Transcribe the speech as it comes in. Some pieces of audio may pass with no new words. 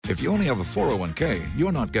If you only have a 401k,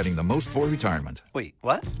 you're not getting the most for retirement. Wait,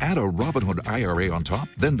 what? Add a Robinhood IRA on top,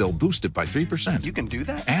 then they'll boost it by 3%. You can do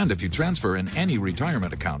that? And if you transfer in any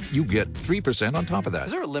retirement account, you get 3% on top of that.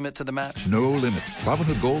 Is there a limit to the match? No limit.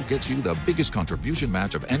 Robinhood Gold gets you the biggest contribution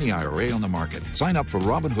match of any IRA on the market. Sign up for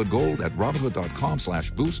Robinhood Gold at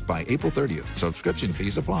Robinhood.com/boost by April 30th. Subscription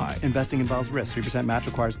fees apply. Investing involves risk. 3% match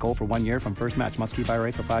requires gold for 1 year from first match. Must keep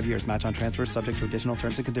IRA for 5 years. Match on transfers subject to additional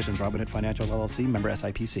terms and conditions. Robinhood Financial LLC, member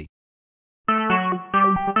SIPC.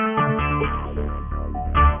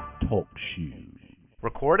 Talk shoes.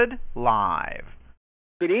 Recorded live.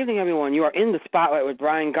 Good evening, everyone. You are in the Spotlight with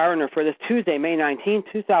Brian Gardner for this Tuesday, May 19,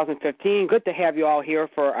 2015. Good to have you all here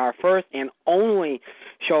for our first and only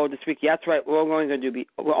show this week. That's right. We're only going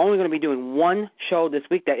to be doing one show this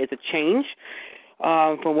week. That is a change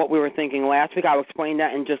from what we were thinking last week. I'll explain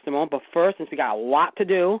that in just a moment. But first, since we got a lot to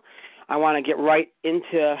do, I want to get right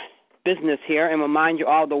into business here and remind you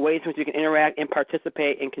all the ways in which you can interact and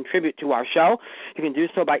participate and contribute to our show. You can do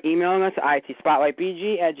so by emailing us at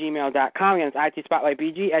itspotlightbg@gmail.com. Again, it's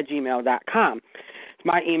itspotlightbg@gmail.com. It's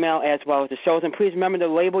my email as well as the show's. And please remember to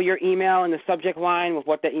label your email in the subject line with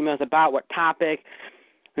what that email is about, what topic,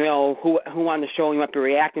 who on the show you might be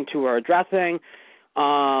reacting to or addressing.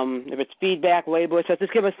 If it's feedback, label it. So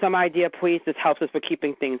just give us some idea, please. This helps us for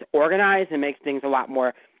keeping things organized and makes things a lot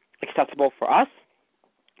more accessible for us.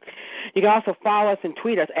 You can also follow us and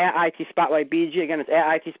tweet us at itspotlightbg. Again, it's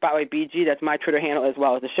at itspotlightbg. That's my Twitter handle as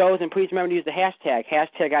well as the show's. And please remember to use the hashtag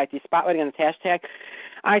itspotlight. Again, it's hashtag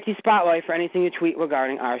itspotlight for anything you tweet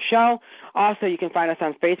regarding our show. Also, you can find us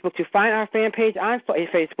on Facebook. To find our fan page on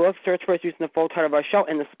Facebook, search for us using the full title of our show,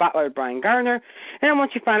 In the Spotlight with Brian Gardner. And then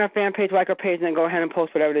once you find our fan page, like our page, and then go ahead and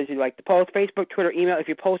post whatever it is you'd like to post. Facebook, Twitter, email. If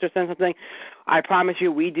you post or send something, I promise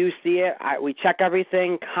you we do see it. We check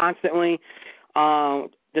everything constantly. Don't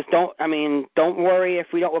worry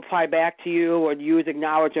if we don't reply back to you or use,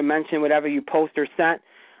 acknowledge, or mention whatever you post or sent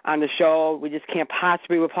on the show. We just can't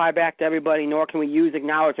possibly reply back to everybody, nor can we use,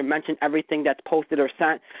 acknowledge, or mention everything that's posted or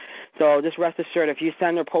sent. So just rest assured, if you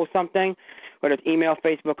send or post something, whether it's email,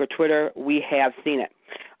 Facebook, or Twitter, we have seen it.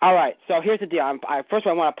 All right, so here's the deal. First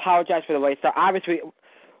of all, I want to apologize for the late start. Obviously,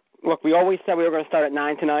 look, we always said we were going to start at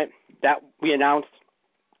 9 tonight. That we announced.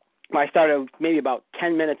 I started maybe about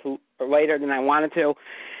 10 minutes later than I wanted to.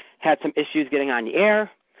 Had some issues getting on the air.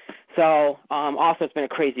 So also it's been a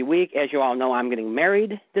crazy week. As you all know, I'm getting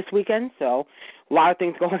married this weekend. So a lot of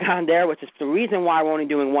things going on there, which is the reason why we're only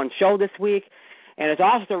doing one show this week. And it's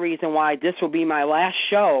also the reason why this will be my last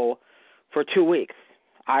show for 2 weeks.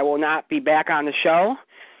 I will not be back on the show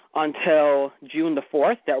until June the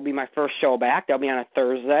 4th. That will be my first show back. That will be on a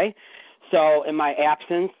Thursday. So in my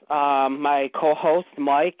absence, my co-hosts,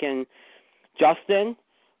 Mike and Justin,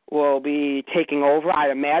 will be taking over. I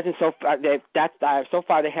imagine so far they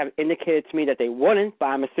have indicated to me that they wouldn't, but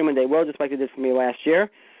I'm assuming they will, just like they did for me last year.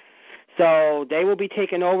 So they will be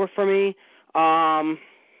taking over for me, and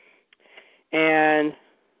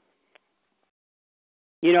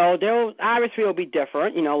they'll obviously it'll be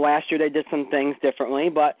different. Last year they did some things differently,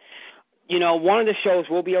 but one of the shows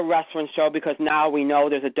will be a wrestling show because now we know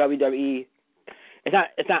there's a WWE.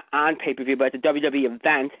 It's not on pay-per-view, but it's a WWE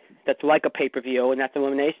event that's like a pay-per-view, and that's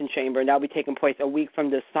Elimination Chamber, and that'll be taking place a week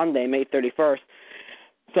from this Sunday, May 31st.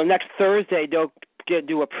 So next Thursday, they'll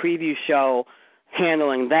do a preview show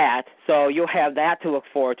handling that, so you'll have that to look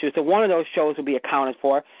forward to. So one of those shows will be accounted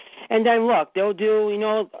for. And then, look, they'll do,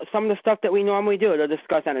 some of the stuff that we normally do. They'll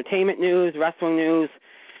discuss entertainment news, wrestling news,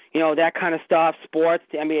 that kind of stuff, sports,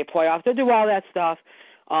 the NBA playoffs. They'll do all that stuff.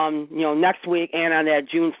 Next week and on that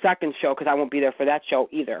June 2nd show because I won't be there for that show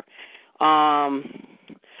either.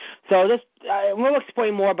 So we'll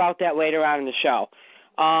explain more about that later on in the show.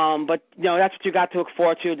 But that's what you got to look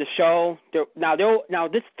forward to. The show now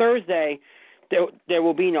this Thursday there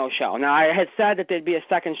will be no show. Now I had said that there'd be a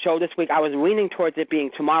second show this week. I was leaning towards it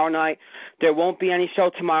being tomorrow night. There won't be any show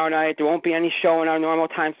tomorrow night. There won't be any show in our normal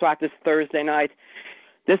time slot this Thursday night.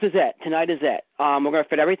 This is it. Tonight is it. We're going to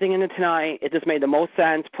fit everything into tonight. It just made the most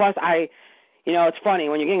sense. Plus, it's funny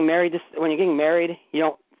when you're getting married. You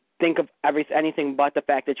don't think of anything but the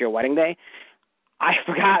fact that your wedding day. I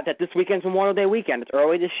forgot that this weekend's Memorial Day weekend. It's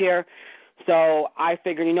early this year, so I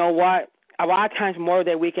figured, you know what? A lot of times Memorial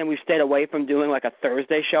Day weekend we've stayed away from doing like a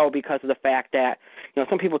Thursday show because of the fact that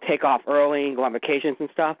some people take off early and go on vacations and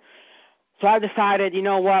stuff. So I decided, you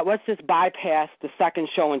know what? Let's just bypass the second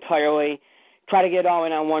show entirely. Try to get it all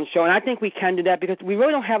in on one show. And I think we can do that because we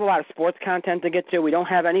really don't have a lot of sports content to get to. We don't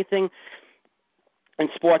have anything in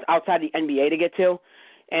sports outside the NBA to get to.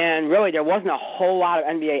 And really there wasn't a whole lot of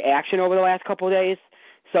NBA action over the last couple of days.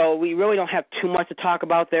 So we really don't have too much to talk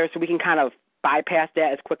about there. So we can kind of bypass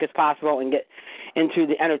that as quick as possible and get into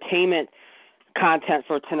the entertainment content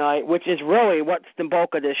for tonight, which is really what's the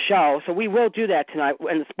bulk of this show. So we will do that tonight.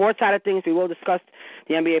 In the sports side of things, we will discuss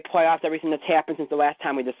the NBA playoffs, everything that's happened since the last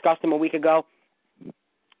time we discussed them a week ago.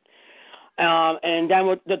 And then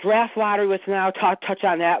with the draft lottery, which now touch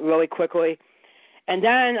on that really quickly. And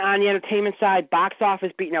then on the entertainment side, box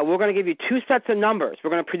office beat. Now, we're going to give you 2 sets of numbers.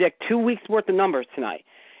 We're going to predict 2 weeks' worth of numbers tonight.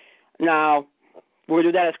 Now, we'll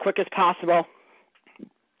do that as quick as possible.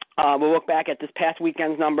 We'll look back at this past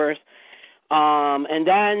weekend's numbers. And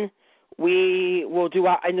then we will do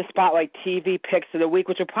our In the Spotlight TV picks of the week,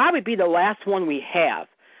 which will probably be the last one we have.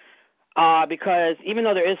 Because even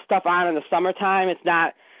though there is stuff on in the summertime, it's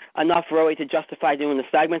not enough really to justify doing the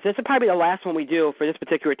segments. This will probably be the last one we do for this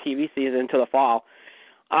particular TV season until the fall.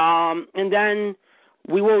 And then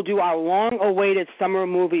we will do our long-awaited summer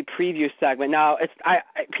movie preview segment. Now,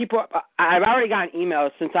 I've already gotten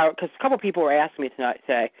emails because a couple people were asking me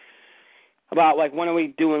today about like when are we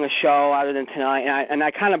doing a show other than tonight, and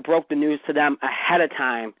I kind of broke the news to them ahead of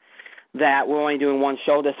time that we're only doing one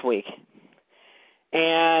show this week,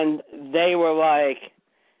 and they were like,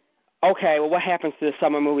 okay, well, what happens to the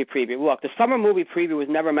summer movie preview? Look, the summer movie preview was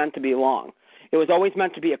never meant to be long. It was always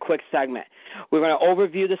meant to be a quick segment. We're going to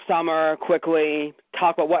overview the summer quickly,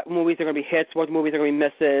 talk about what movies are going to be hits, what movies are going to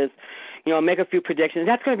be misses, make a few predictions.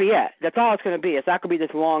 That's going to be it. That's all it's going to be. It's not going to be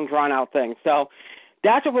this long, drawn-out thing. So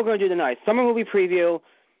that's what we're going to do tonight. Summer movie preview,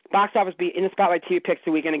 box office beat, In the Spotlight TV picks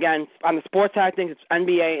the week. And again, on the sports side of things, it's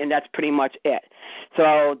NBA, and that's pretty much it.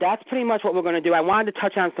 So that's pretty much what we're going to do. I wanted to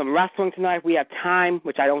touch on some wrestling tonight. If we have time,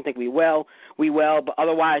 which I don't think we will, but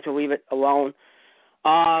otherwise we'll leave it alone.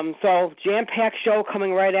 So jam-packed show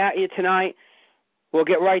coming right at you tonight. We'll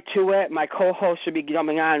get right to it. My co-host should be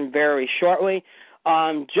jumping on very shortly.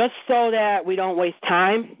 Just so that we don't waste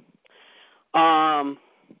time,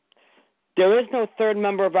 there is no third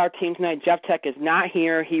member of our team tonight. Jeff Tech is not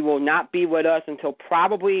here. He will not be with us until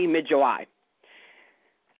probably mid-July.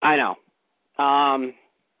 I know.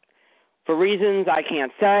 For reasons I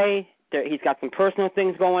can't say, he's got some personal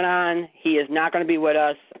things going on. He is not going to be with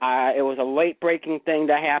us. It was a late-breaking thing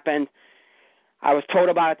that happened. I was told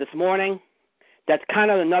about it this morning. That's kind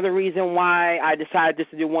of another reason why I decided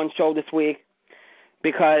just to do one show this week,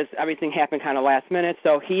 because everything happened kind of last minute.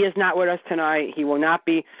 So he is not with us tonight. He will not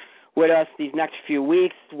be with us these next few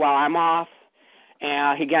weeks while I'm off.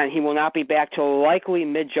 And again, he will not be back till likely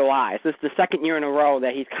mid-July. So this is the second year in a row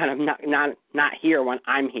that he's kind of not here when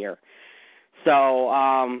I'm here. So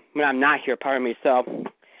when I'm not here, pardon me. So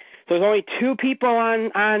there's only 2 people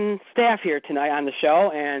on staff here tonight on the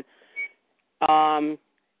show, and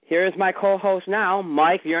here is my co-host now,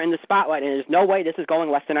 Mike. You're in the spotlight, and there's no way this is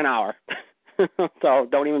going less than an hour. So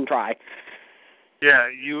don't even try. Yeah,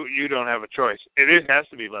 you don't have a choice. It has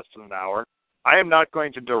to be less than an hour. I am not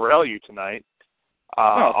going to derail you tonight,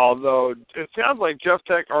 although it sounds like Jeff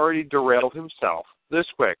Tech already derailed himself this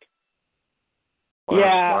quick. What a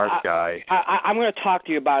smart guy. I'm going to talk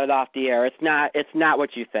to you about it off the air. It's not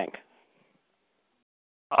what you think.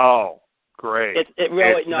 Oh, great. It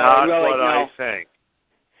really, it's not what I think.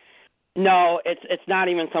 No, it's not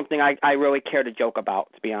even something I really care to joke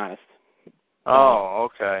about, to be honest. Oh,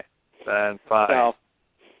 okay. Then fine. So,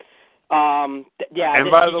 yeah.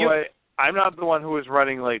 And by the way, I'm not the one who is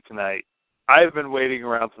running late tonight. I've been waiting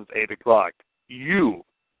around since 8 o'clock. You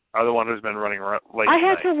are the one who's been running late I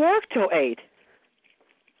tonight. had to work till 8.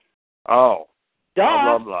 Oh. Duh.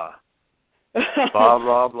 Blah, blah, blah. Blah,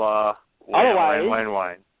 blah, blah. Otherwise,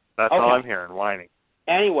 whine. That's all I'm hearing, whining.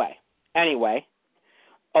 Anyway.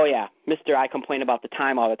 Oh, yeah, Mr. I complain about the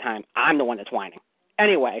time all the time. I'm the one that's whining.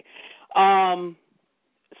 Anyway,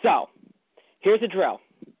 so here's the drill.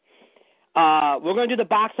 We're going to do the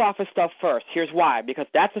box office stuff first. Here's why. Because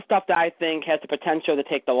that's the stuff that I think has the potential to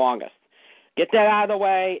take the longest. Get that out of the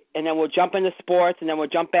way, and then we'll jump into sports, and then we'll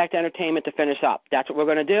jump back to entertainment to finish up. That's what we're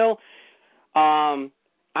going to do.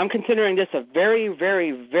 I'm considering this a very,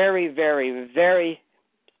 very, very, very, very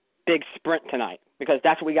big sprint tonight, because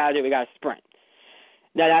that's what we got to do. We got to sprint.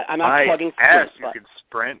 Now, I'm not plugging sprints. You can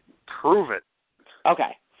sprint. Prove it.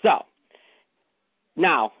 Okay, so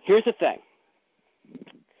now here's the thing.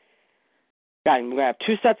 Guys, we're going to have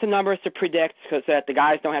 2 sets of numbers to predict so that the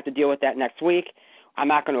guys don't have to deal with that next week. I'm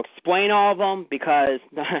not going to explain all of them because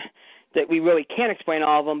that we really can't explain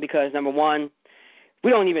all of them because, number one,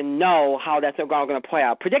 we don't even know how that's going to play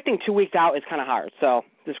out. Predicting 2 weeks out is kind of hard, so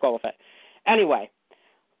just go with it. Anyway,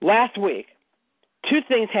 last week, 2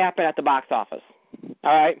 things happened at the box office.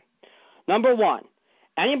 All right? Number one,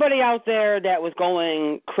 anybody out there that was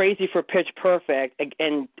going crazy for Pitch Perfect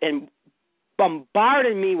and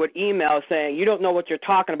bombarded me with emails saying, you don't know what you're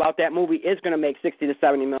talking about. That movie is going to make $60 to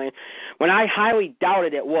 $70 million, when I highly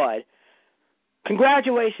doubted it would.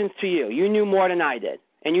 Congratulations to you. You knew more than I did,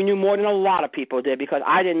 and you knew more than a lot of people did, because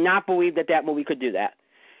I did not believe that movie could do that.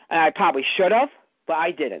 And I probably should have, but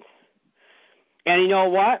I didn't. And you know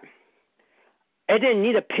what? It didn't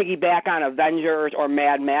need a piggyback on Avengers or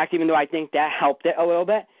Mad Max, even though I think that helped it a little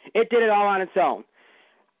bit. It did it all on its own.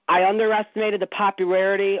 I underestimated the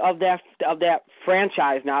popularity of that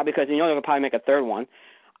franchise now, because they're going to probably make a third one.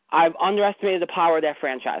 I've underestimated the power of that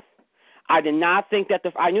franchise. I did not think that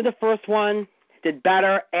I knew the first one did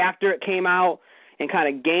better after it came out and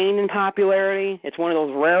kind of gained in popularity. It's one of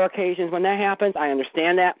those rare occasions when that happens. I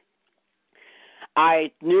understand that.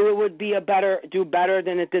 I knew it would be do better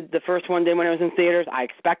than it did the first one did when it was in theaters. I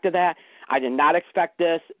expected that. I did not expect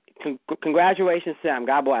this. Congratulations to them.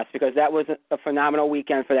 God bless, because that was a phenomenal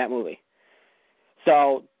weekend for that movie.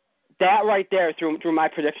 So that right there threw my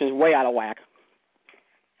predictions way out of whack.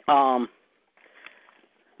 Now,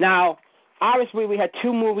 obviously, we had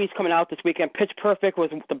two movies coming out this weekend. Pitch Perfect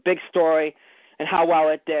was the big story and how well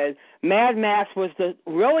it did. Mad Max was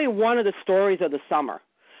really one of the stories of the summer.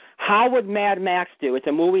 How would Mad Max do? It's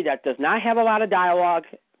a movie that does not have a lot of dialogue,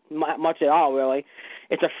 much at all, really.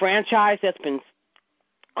 It's a franchise that's been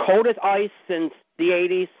cold as ice since the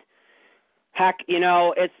 80s. Heck,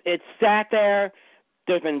 it's sat there.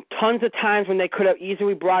 There's been tons of times when they could have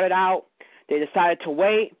easily brought it out. They decided to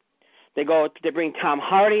wait. They bring Tom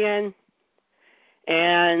Hardy in.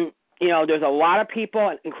 And, there's a lot of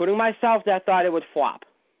people, including myself, that thought it would flop.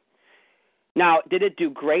 Now, did it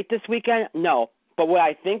do great this weekend? No. But what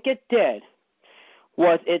I think it did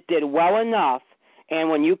was it did well enough. And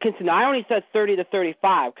when you consider, I only said 30 to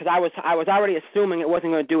 35 because I was already assuming it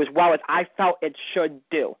wasn't going to do as well as I felt it should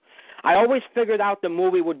do. I always figured out the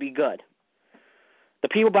movie would be good. The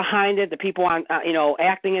people behind it, the people on,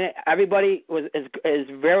 acting in it, everybody is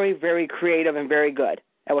very, very creative and very good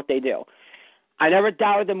at what they do. I never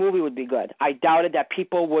doubted the movie would be good. I doubted that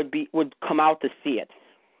people would come out to see it.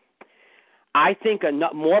 I think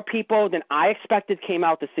more people than I expected came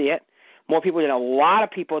out to see it. More people than a lot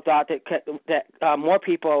of people thought that more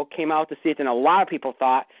people came out to see it than a lot of people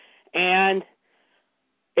thought. And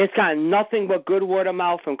it's got nothing but good word of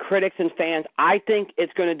mouth from critics and fans. I think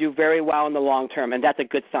it's going to do very well in the long term, and that's a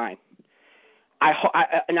good sign.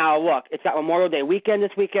 Now, look, it's got Memorial Day weekend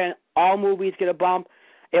this weekend. All movies get a bump.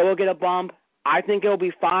 It will get a bump. I think it will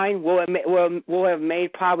be fine. Will it have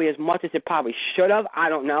made probably as much as it probably should have? I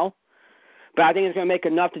don't know. But I think it's going to make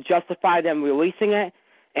enough to justify them releasing it,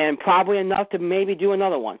 and probably enough to maybe do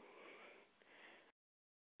another one.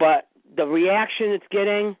 But the reaction it's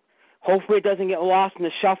getting, hopefully it doesn't get lost in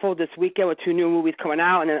the shuffle this weekend with two new movies coming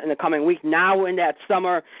out in the coming week. Now we're in that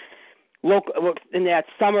summer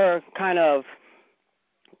kind of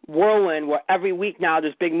whirlwind where every week now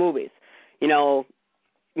there's big movies.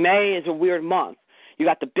 May is a weird month. You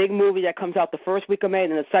got the big movie that comes out the first week of May,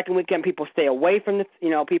 and then the second weekend people stay away from this.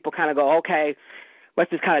 People kind of go, okay, let's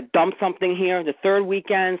just kind of dump something here. The third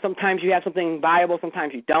weekend, sometimes you have something viable,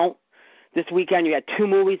 sometimes you don't. This weekend you had two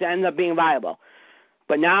movies that ended up being viable.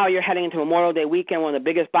 But now you're heading into Memorial Day weekend, one of the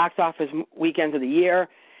biggest box office weekends of the year,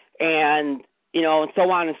 and and so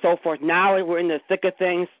on and so forth. Now we're in the thick of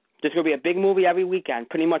things. There's going to be a big movie every weekend,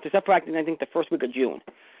 pretty much, except for I think the first week of June,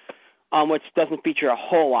 which doesn't feature a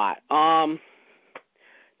whole lot.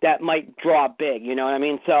 That might draw big, you know what I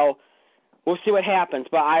mean? So we'll see what happens,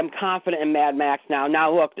 but I'm confident in Mad Max now.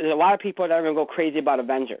 Now, look, there's a lot of people that are going to go crazy about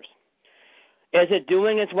Avengers. Is it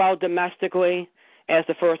doing as well domestically as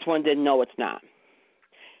the first one did? No, it's not.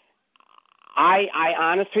 I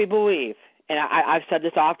honestly believe, and I've said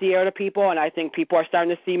this off the air to people, and I think people are starting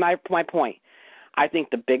to see my point. I think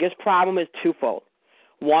the biggest problem is twofold.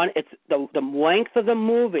 One, it's the length of the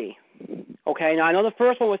movie. Okay, now I know the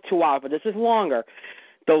first one was 2 hours, but this is longer.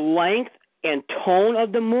 The length and tone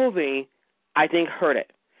of the movie, I think, hurt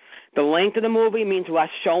it. The length of the movie means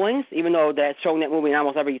less showings, even though they're showing that movie in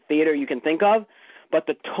almost every theater you can think of. But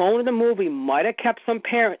the tone of the movie might have kept some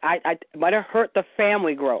parents. Might have hurt the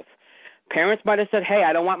family growth. Parents might have said, "Hey,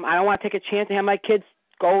 I don't want to take a chance to have my kids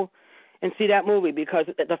go and see that movie because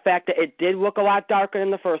the fact that it did look a lot darker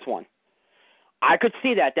than the first one." I could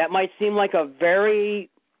see that. That might seem like a very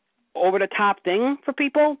over-the-top thing for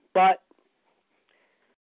people, but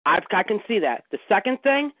I can see that. The second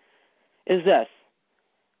thing is this.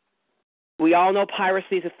 We all know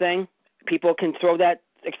piracy is a thing. People can throw that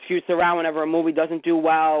excuse around whenever a movie doesn't do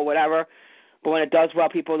well or whatever, but when it does well,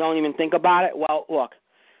 people don't even think about it. Well, look,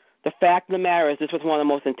 the fact of the matter is this was one of the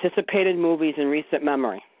most anticipated movies in recent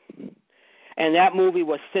memory, and that movie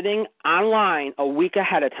was sitting online a week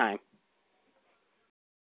ahead of time.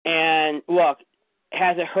 And look,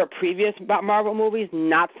 has it hurt previous Marvel movies?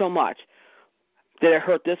 Not so much. Did it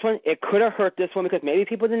hurt this one? It could have hurt this one because maybe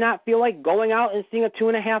people did not feel like going out and seeing a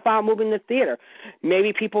 2.5-hour movie in the theater.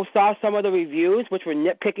 Maybe people saw some of the reviews, which were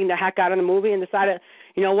nitpicking the heck out of the movie, and decided,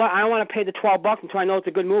 you know what, I don't want to pay the $12 until I know it's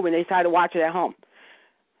a good movie, and they decided to watch it at home.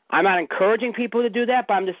 I'm not encouraging people to do that,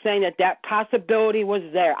 but I'm just saying that possibility was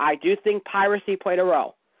there. I do think piracy played a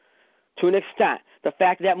role to an extent. The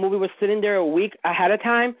fact that movie was sitting there a week ahead of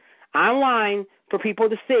time online for people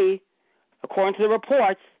to see, according to the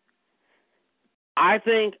reports, I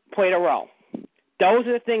think played a role. Those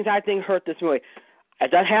are the things I think hurt this movie.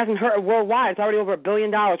 That hasn't hurt worldwide. It's already over $1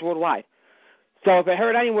 billion worldwide. So if it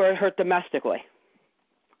hurt anywhere, it hurt domestically.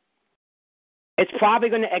 It's probably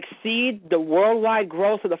going to exceed the worldwide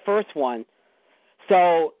gross of the first one.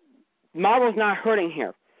 So Marvel's not hurting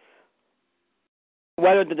here.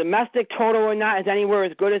 Whether the domestic total or not is anywhere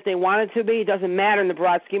as good as they want it to be, it doesn't matter in the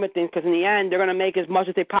broad scheme of things, because in the end, they're going to make as much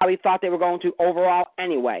as they probably thought they were going to overall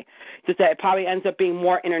anyway. Just that it probably ends up being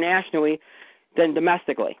more internationally than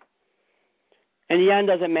domestically. In the end,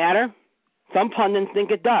 does it matter? Some pundits think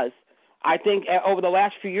it does. I think over the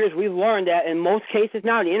last few years, we've learned that in most cases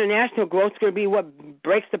now, the international growth is going to be what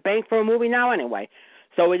breaks the bank for a movie now anyway.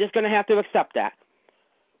 So we're just going to have to accept that.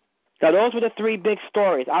 So those were the three big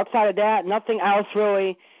stories. Outside of that, nothing else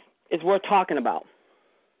really is worth talking about.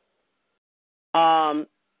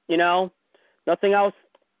 Nothing else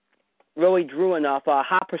really drew enough.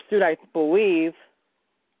 Hot Pursuit, I believe,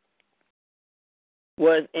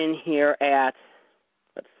 was in here at,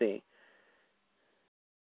 let's see.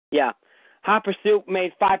 Yeah. Hot Pursuit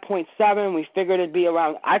made 5.7. I figured it'd be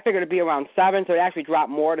around 7, so it actually dropped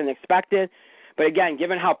more than expected. But again,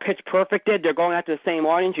 given how Pitch Perfect did, they're going after the same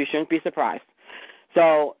audience. You shouldn't be surprised.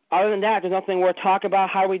 So other than that, there's nothing worth talking about.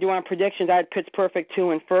 How do we do on predictions? I had Pitch Perfect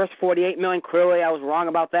 2 in first, $48 million. Clearly, I was wrong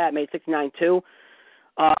about that. It made $69.2.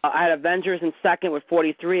 I had Avengers in second with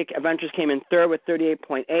 43. Avengers came in third with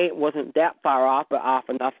 38.8. Wasn't that far off, but off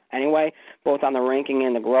enough anyway, both on the ranking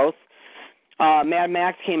and the growth. Mad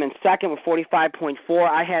Max came in second with 45.4.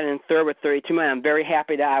 I had it in third with 32 million. I'm very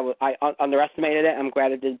happy that I underestimated it. I'm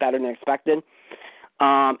glad it did better than expected.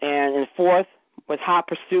 And in fourth was Hot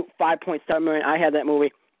Pursuit, 5.7 million. I had that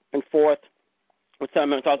movie in fourth with 7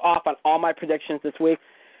 million. So I was off on all my predictions this week.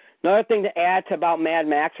 Another thing to add to about Mad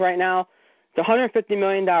Max right now, the $150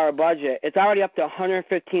 million budget, it's already up to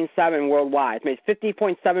 $115.7 worldwide. It made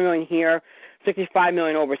 $50.7 million here, $65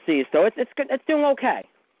 million overseas. So it's good. It's doing okay.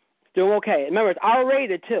 Doing okay. Remember, it's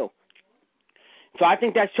R-rated, too. So I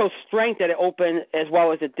think that shows strength that it opened as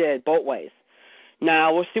well as it did, both ways.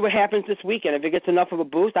 Now, we'll see what happens this weekend. If it gets enough of a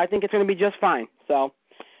boost, I think it's going to be just fine. So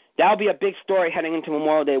that'll be a big story heading into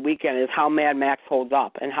Memorial Day weekend, is how Mad Max holds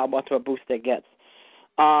up and how much of a boost it gets.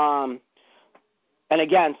 And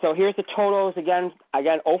again, so here's the totals. Again,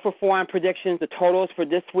 0 for 4 on predictions. The totals for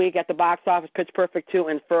this week at the box office, Pitch Perfect 2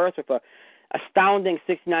 in first with a astounding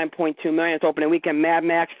 $69.2 million. It's opening weekend. Mad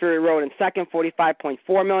Max Fury Road in second,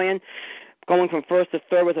 $45.4 million. Going from first to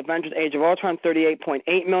third was Avengers Age of Ultron,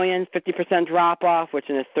 $38.8 million, 50% drop-off, which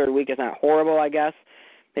in its third week is not horrible, I guess.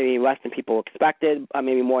 Maybe less than people expected,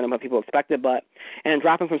 maybe more than what people expected. And then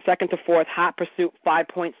dropping from second to fourth, Hot Pursuit,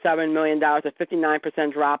 $5.7 million, a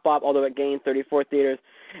 59% drop-off, although it gained 34 theaters.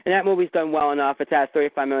 And that movie's done well enough. It's at a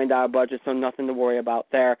 $35 million budget, so nothing to worry about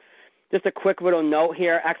there. Just a quick little note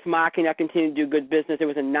here. Ex Machina continued to do good business. It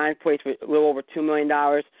was in ninth place with a little over $2 million.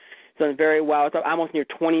 It's done very well. It's almost near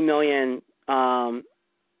 $20 million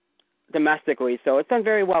domestically, so it's done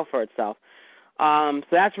very well for itself. So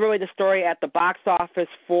that's really the story at the box office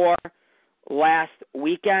for last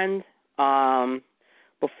weekend.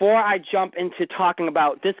 Before I jump into talking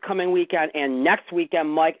about this coming weekend and next weekend,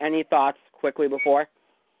 Mike, any thoughts quickly before?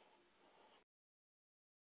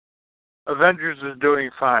 Avengers is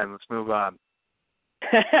doing fine. Let's move on.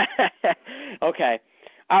 Okay.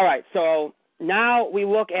 All right. So now we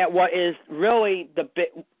look at what is really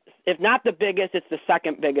if not the biggest, it's the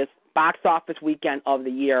second biggest box office weekend of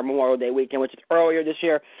the year, Memorial Day weekend, which is earlier this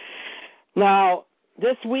year. Now,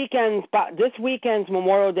 this weekend's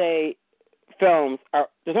Memorial Day films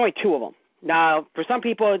there's only 2 of them. Now, for some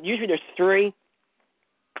people, usually there's 3.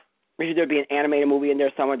 Usually there'd be an animated movie in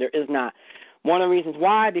there somewhere. There is not. One of the reasons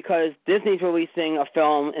why, because Disney's releasing a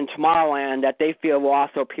film in Tomorrowland that they feel will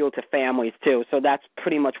also appeal to families too. So that's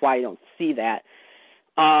pretty much why you don't see that.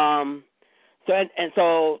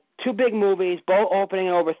 So 2 big movies, both opening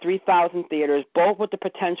in over 3,000 theaters, both with the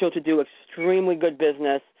potential to do extremely good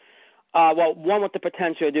business. One with the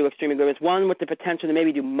potential to do extremely good business, one with the potential to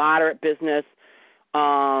maybe do moderate business.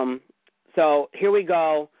 So here we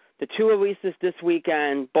go. the two releases this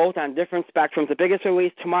weekend, both on different spectrums. The biggest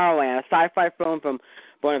release, Tomorrowland, a sci-fi film from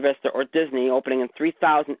Buena Vista or Disney, opening in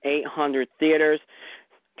 3,800 theaters.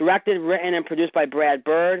 Directed, written, and produced by Brad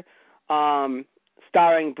Bird,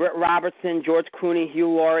 starring Britt Robertson, George Clooney, Hugh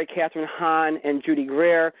Laurie, Catherine Hahn, and Judy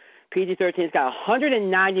Greer. PG-13's got a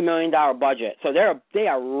 $190 million budget, so they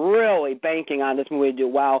are really banking on this movie to do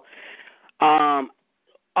well.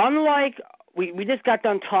 Unlike, we just got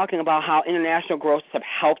done talking about how international grosses have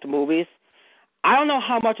helped movies. I don't know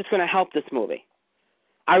how much it's going to help this movie.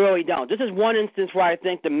 I really don't. This is one instance where I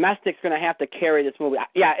think domestic's going to have to carry this movie.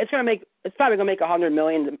 Yeah, it's probably going to make $100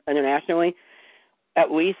 million internationally,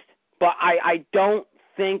 at least. But I don't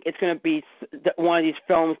think it's going to be one of these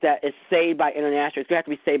films that is saved by international. It's going to have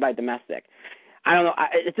to be saved by domestic. I don't know.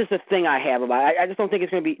 It's just a thing I have about it. I just don't think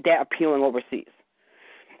it's going to be that appealing overseas.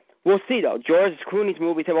 We'll see, though. George Clooney's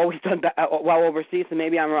movies have always done well overseas, so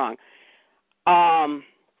maybe I'm wrong.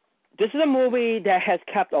 This is a movie that has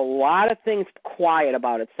kept a lot of things quiet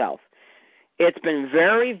about itself. It's been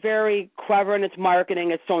very, very clever in its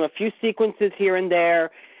marketing. It's shown a few sequences here and there,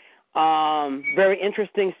 very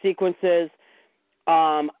interesting sequences.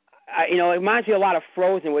 It reminds me a lot of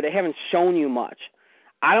Frozen, where they haven't shown you much.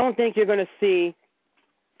 I don't think you're going to see.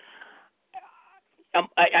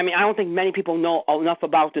 I don't think many people know enough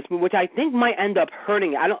about this movie, which I think might end up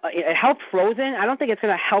hurting it. It helped Frozen. I don't think it's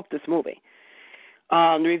going to help this movie.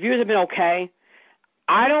 The reviews have been okay.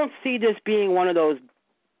 I don't see this being one of those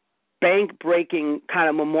bank-breaking kind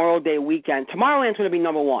of Memorial Day weekend. Tomorrowland's going to be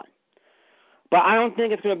number one, but I don't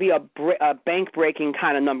think it's going to be a bank-breaking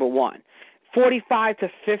kind of number one. 45 to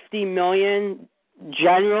 50 million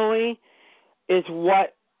generally is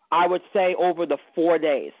what I would say over the 4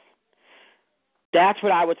 days. That's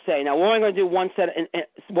what I would say. Now, we're only going to do one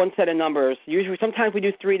set of numbers. Usually, sometimes we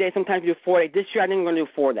do 3 days, sometimes we do 4 days. This year, I think we're going to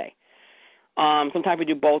do 4 day. Sometimes we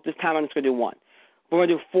do both. This time, I'm just going to do one. We're going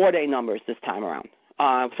to do 4 day numbers this time around.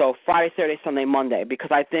 So Friday, Saturday, Sunday, Monday, because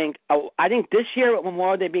I think this year with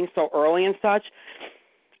Memorial Day being so early and such,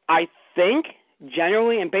 I think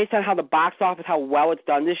generally, and based on how the box office, how well it's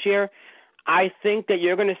done this year, I think that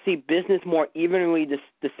you're going to see business more evenly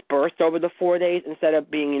dispersed over the 4 days instead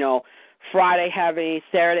of being, Friday heavy,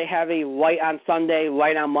 Saturday heavy, light on Sunday,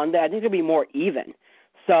 light on Monday. I think it'll be more even.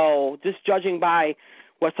 So just judging by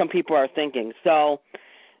what some people are thinking. So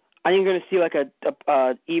I think you're going to see like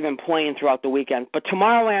a even playing throughout the weekend. But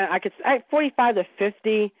Tomorrowland, 45 to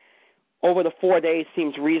 50 over the 4 days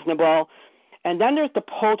seems reasonable. And then there's The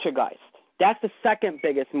Poltergeist. That's the second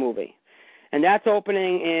biggest movie. And that's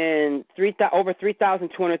opening in over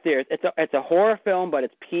 3,200 theaters. It's a horror film, but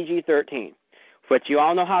it's PG-13. Which you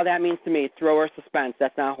all know how that means to me, thriller, suspense.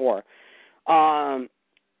 That's not horror.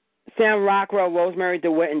 Sam Rockwell, Rosemary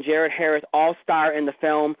DeWitt, and Jared Harris all star in the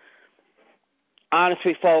film.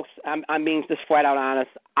 Honestly, folks, I'm being just flat out honest.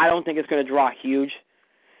 I don't think it's going to draw huge.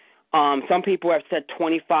 Some people have said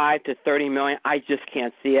 25 to 30 million. I just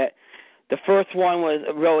can't see it. The first one was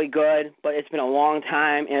really good, but it's been a long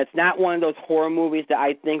time, and it's not one of those horror movies that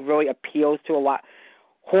I think really appeals to a lot.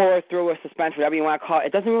 Horror, thriller, suspense, whatever you want to call it.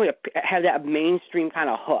 It doesn't really have that mainstream kind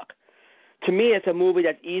of hook. To me, it's a movie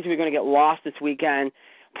that's easily going to get lost this weekend.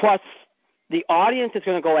 Plus, the audience it's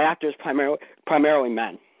going to go after is primarily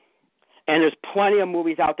men. And there's plenty of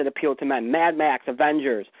movies out that appeal to men. Mad Max,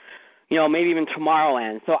 Avengers, maybe even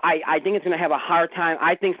Tomorrowland. So I think it's going to have a hard time.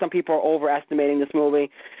 I think some people are overestimating this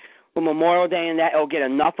movie. With Memorial Day and that, it'll get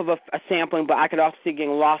enough of a sampling, but I could also see it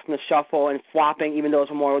getting lost in the shuffle and flopping, even though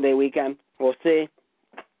it's Memorial Day weekend. We'll see.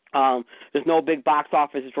 There's no big box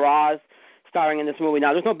office draws starring in this movie.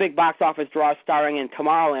 Now, there's no big box office draws starring in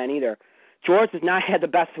Tomorrowland either. George has not had the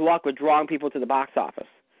best luck with drawing people to the box office.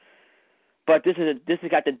 But this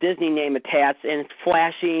has got the Disney name attached, and it's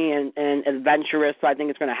flashy and adventurous, so I think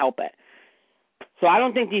it's going to help it. So I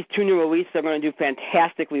don't think these two new releases are going to do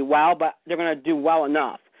fantastically well, but they're going to do well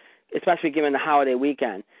enough, especially given the holiday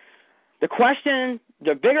weekend.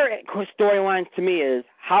 The bigger storyline to me is,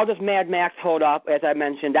 how does Mad Max hold up? As I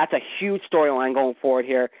mentioned, that's a huge storyline going forward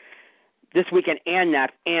here this weekend and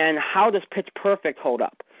next. And how does Pitch Perfect hold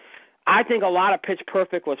up? I think a lot of Pitch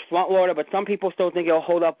Perfect was front-loaded, but some people still think it'll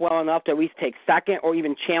hold up well enough to at least take second or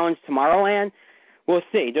even challenge Tomorrowland. We'll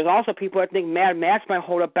see. There's also people that think Mad Max might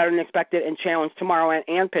hold up better than expected and challenge Tomorrowland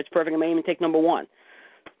and Pitch Perfect and may even take number one.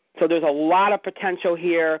 So there's a lot of potential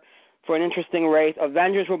here for an interesting race.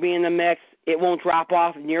 Avengers will be in the mix. It won't drop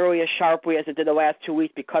off nearly as sharply as it did the last 2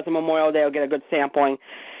 weeks because of Memorial Day. It'll get a good sampling.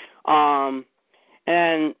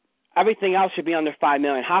 And everything else should be under $5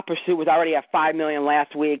 million. Hot Pursuit was already at $5 million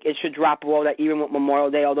last week. It should drop below that even with Memorial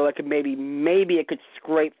Day, although it could maybe it could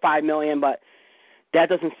scrape $5 million, but that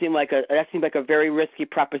seems like a very risky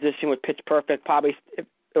proposition with Pitch Perfect, probably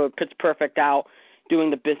Pitch Perfect out doing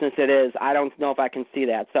the business it is. I don't know if I can see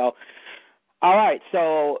that. So, all right,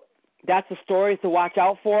 so that's the stories to watch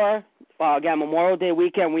out for. Again, Memorial Day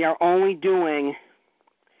weekend, we are only doing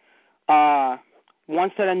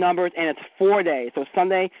one set of numbers, and it's 4 days. So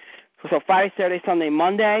Friday, Saturday, Sunday,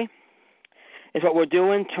 Monday is what we're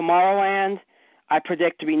doing. Tomorrowland, I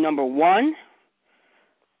predict to be number 1.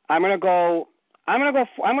 I'm gonna go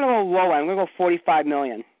low. I'm gonna go 45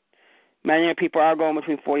 million. Many people are going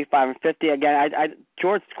between 45 and 50. Again,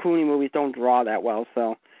 George Clooney movies don't draw that well,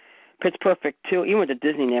 so Pitch Perfect 2, even with the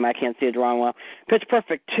Disney name, I can't see it drawing well. Pitch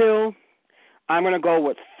Perfect 2, I'm going to go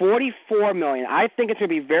with 44 million. I think it's going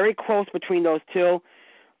to be very close between those two.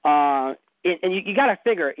 And you got to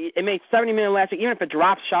figure, it made 70 million last week. Even if it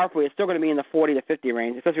drops sharply, it's still going to be in the 40 to 50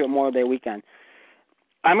 range, especially with Memorial Day weekend.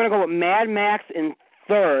 I'm going to go with Mad Max in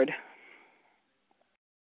third.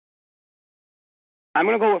 I'm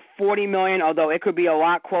going to go with 40 million, although it could be a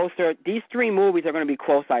lot closer. These 3 movies are going to be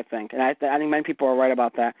close, I think, and I think many people are right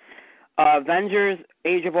about that. Avengers: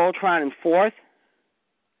 Age of Ultron in fourth.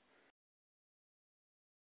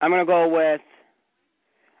 I'm going to go with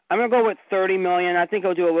 30 million. I think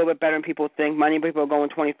it'll do a little bit better than people think. Many people are going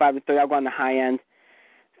 25 to 30. I'll go on the high end.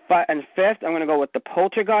 And fifth, I'm going to go with The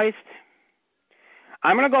Poltergeist.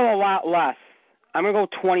 I'm going to go a lot less. I'm going to go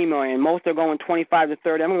 20 million. Most are going 25 to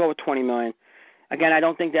 30. I'm going to go with 20 million. Again, I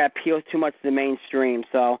don't think that appeals too much to the mainstream.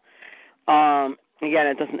 So,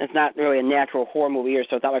 again, it's not really a natural horror movie here,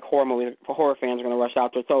 so it's not like horror fans are going to rush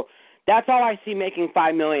out to it. So that's all I see making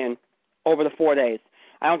 $5 million over the 4 days.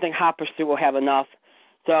 I don't think Hot Pursuit will have enough.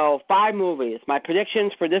 So 5 movies. My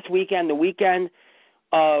predictions for this weekend, the weekend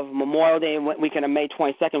of Memorial Day, weekend of May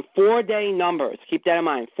 22nd, 4-day numbers. Keep that in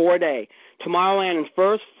mind, 4-day. Tomorrowland in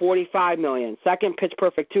first, 45 million. Second, Pitch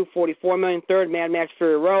Perfect 2, 44 million. Third, Mad Max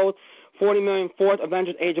Fury Road, 40 million. Fourth,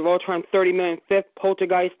 Avengers: Age of Ultron, 30 million. Fifth,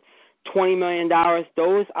 Poltergeist, $20 million.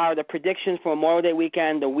 Those are the predictions for Memorial Day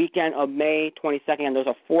weekend, the weekend of May 22nd. And those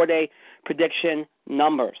are 4-day prediction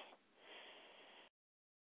numbers.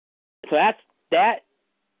 So that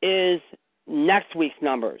is next week's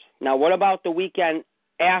numbers. Now, what about the weekend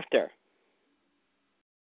after?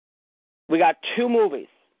 We got 2 movies,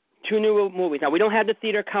 2 new movies. Now, we don't have the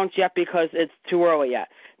theater counts yet because it's too early yet.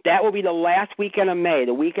 That will be the last weekend of May,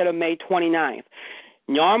 the weekend of May 29th.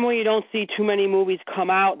 Normally, you don't see too many movies come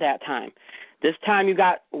out that time. This time, you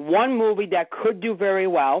got 1 movie that could do very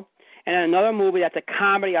well, and another movie that's a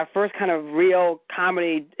comedy, our first kind of real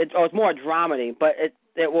comedy. It's more a dramedy, but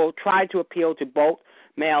it will try to appeal to both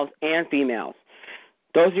males and females.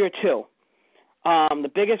 Those are your 2.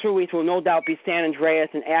 The biggest release will no doubt be San Andreas,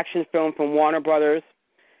 an action film from Warner Brothers.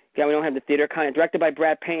 Again, we don't have the theater count. Directed by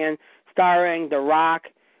Brad Payton, starring The Rock,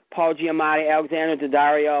 Paul Giamatti, Alexander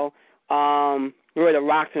Daddario. Really, The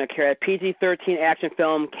Rock's going to carry it. PG-13 action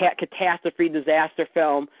film, catastrophe, disaster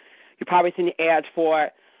film. You've probably seen the ads for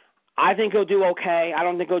it. I think it'll do okay. I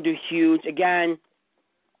don't think it'll do huge. Again,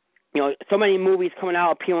 so many movies coming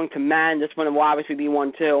out appealing to men. This one will obviously be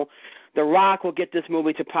one too. The Rock will get this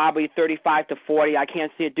movie to probably 35 to 40. I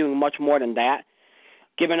can't see it doing much more than that,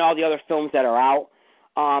 given all the other films that are out.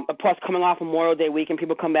 Plus, coming off Memorial Day weekend,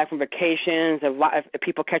 people come back from vacations. If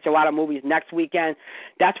people catch a lot of movies next weekend,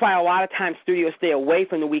 that's why a lot of times studios stay away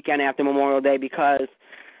from the weekend after Memorial Day because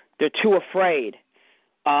they're too afraid.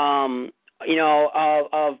 Of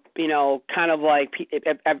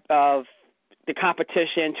the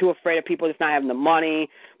competition, too afraid of people just not having the money.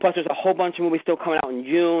 Plus, there's a whole bunch of movies still coming out in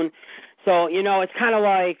June. So, it's kind of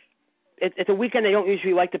like it's a weekend they don't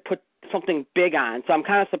usually like to put something big on. So I'm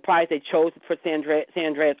kind of surprised they chose to put San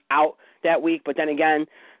Andreas out that week. But then again,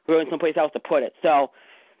 we were in someplace else to put it. So,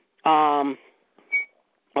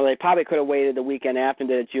 they probably could have waited the weekend after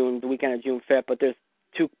the weekend of June 5th. But there's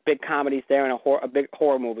 2 big comedies there and a big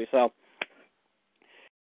horror movie. So,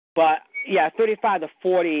 but yeah, 35 to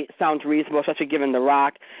 40 sounds reasonable, especially given The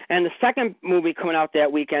Rock. And the second movie coming out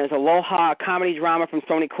that weekend is Aloha, a comedy drama from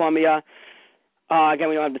Sony Columbia. Again,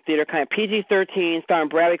 we don't have the theater kind. PG-13, starring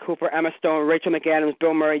Bradley Cooper, Emma Stone, Rachel McAdams,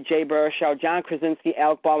 Bill Murray, Jay Baruchel, John Krasinski,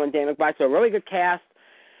 Alec Baldwin, Dan McBride. So a really good cast.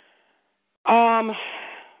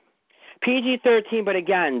 PG-13, but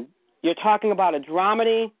again, you're talking about a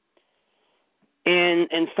dramedy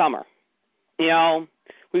in summer.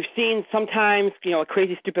 We've seen sometimes,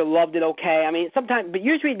 Crazy Stupid loved it okay. I mean, sometimes, but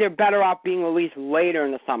usually they're better off being released later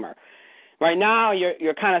in the summer. Right now,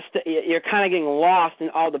 you're kind of getting lost in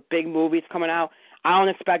all the big movies coming out. I don't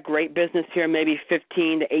expect great business here. Maybe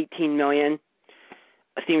 15 to 18 million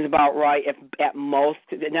seems about right, if at most,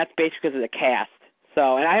 and that's basically because of the cast.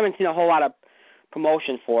 So, and I haven't seen a whole lot of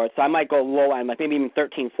promotion for it. So I might go low end, like maybe even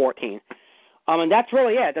 13, 14. And that's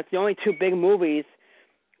really it. That's the only two big movies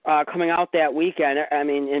coming out that weekend. I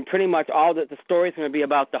mean, and pretty much all the story's going to be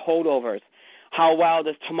about the holdovers. How well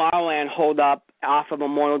does Tomorrowland hold up off of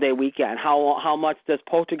Memorial Day weekend? How much does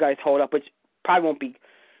Poltergeist hold up, which probably won't be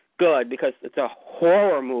good because it's a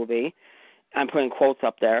horror movie. I'm putting quotes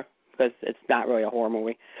up there because it's not really a horror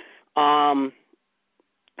movie.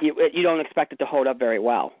 You don't expect it to hold up very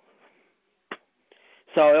well.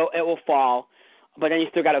 So it will fall. But then you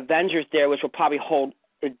still got Avengers there, which will probably hold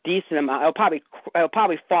a decent amount. It'll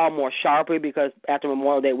probably fall more sharply because after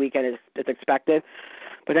Memorial Day weekend it's expected.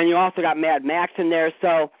 But then you also got Mad Max in there,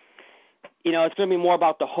 so it's going to be more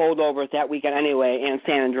about the holdovers that weekend anyway, and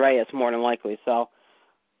San Andreas more than likely. So,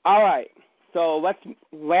 all right. So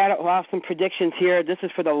we'll have some predictions here. This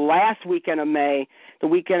is for the last weekend of May, the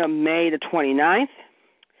weekend of May the 29th.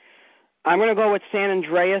 I'm going to go with San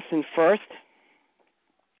Andreas in first.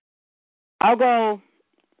 Let's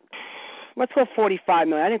go 45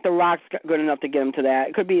 million. I think The Rock's good enough to get him to that.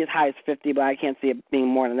 It could be as high as 50, but I can't see it being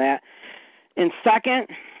more than that. In second,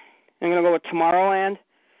 I'm going to go with Tomorrowland.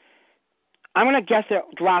 I'm going to guess it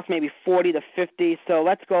drops maybe 40 to 50, so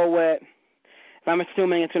let's go with, if I'm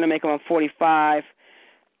assuming it's going to make around 45,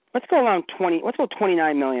 let's go around 20, let's go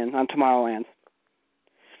 29 million on Tomorrowland.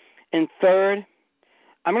 In third,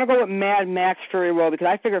 I'm going to go with Mad Max Fury Road because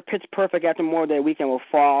I figure Pitch Perfect after Memorial Day weekend will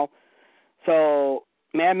fall. So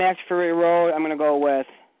Mad Max Fury Road, I'm going to go with,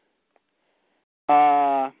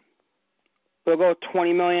 we'll go with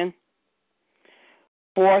 20 million.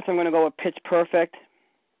 Fourth, I'm going to go with Pitch Perfect.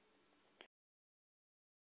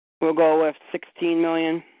 We'll go with 16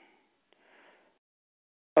 million.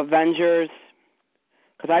 Avengers,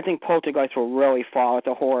 because I think Poltergeist will really fall. It's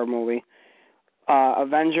a horror movie.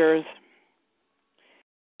 Avengers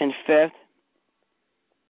in fifth.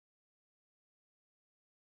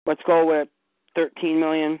 Let's go with 13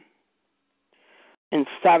 million. In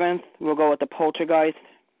seventh, we'll go with the Poltergeist.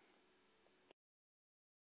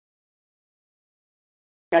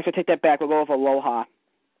 Actually, take that back. We'll go with Aloha.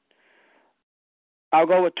 I'll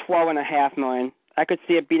go with 12.5 million. I could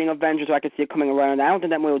see it beating Avengers, or I could see it coming around. I don't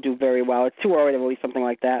think that movie will do very well. It's too early to release something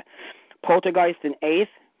like that. Poltergeist in eighth.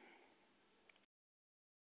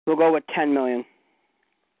 We'll go with 10 million.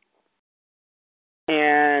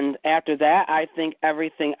 And after that, I think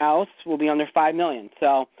everything else will be under 5 million.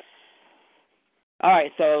 So, all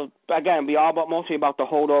right. So again, it'll be mostly about the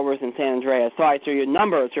holdovers in San Andreas. So, all right. So your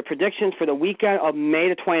numbers, your predictions for the weekend of May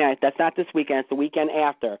the 29th. That's not this weekend. It's the weekend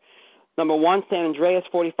after. Number 1, San Andreas,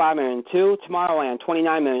 45 million. 2, Tomorrowland,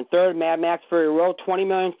 29 million. 3rd, Mad Max Fury Road, 20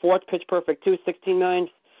 million. 4th, Pitch Perfect 2, 16 million.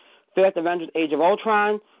 5th, Avengers Age of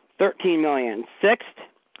Ultron, 13 million. 6th,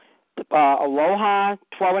 Aloha,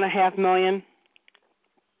 12.5 million.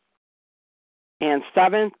 And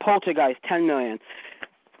 7th, Poltergeist, 10 million.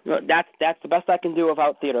 That's the best I can do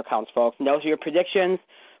without theater counts, folks. And those are your predictions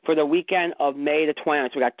for the weekend of May the 29th.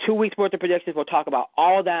 So we got 2 weeks worth of predictions. We'll talk about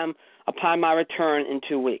all of them upon my return in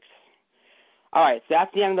 2 weeks. All right, so that's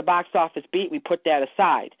the end of the box office beat. We put that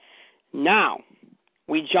aside. Now,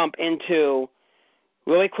 we jump into,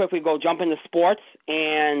 really quick, we jump into sports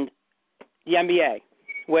and the NBA,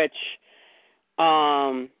 which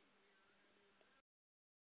I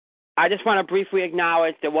just want to briefly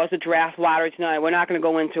acknowledge there was a draft lottery tonight. We're not going to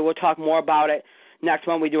go into it. We'll talk more about it next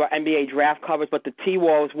when we do our NBA draft coverage, but the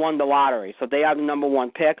T-Wolves won the lottery, so they are the number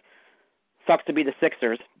 1 pick. Sucks to be the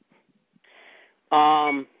Sixers.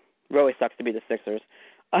 Really sucks to be the Sixers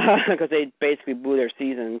because they basically blew their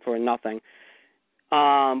season for nothing.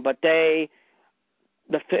 But the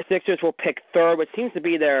Sixers will pick 3rd, which seems to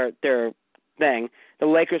be their thing. The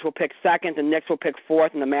Lakers will pick 2nd, the Knicks will pick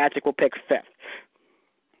 4th, and the Magic will pick 5th.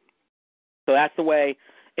 So that's the way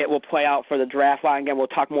it will play out for the draft line. Again, we'll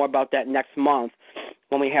talk more about that next month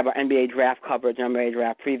when we have our NBA draft coverage and NBA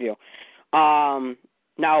draft preview.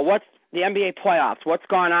 Now, what's the NBA playoffs? What's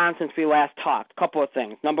gone on since we last talked? A couple of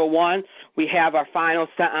things. Number 1, we have our finals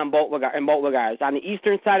set in both regards. On the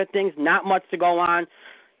Eastern side of things, not much to go on.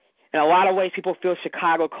 In a lot of ways, people feel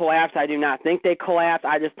Chicago collapsed. I do not think they collapsed.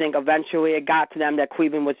 I just think eventually it got to them that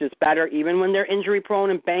Cleveland was just better. Even when they're injury-prone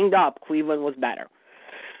and banged up, Cleveland was better.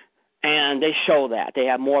 And they show that. They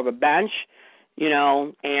have more of a bench,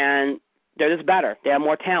 and they're just better. They have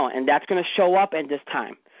more talent, and that's going to show up at this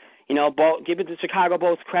time. Give it to Chicago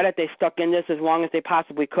Bulls credit. They stuck in this as long as they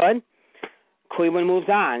possibly could. Cleveland moves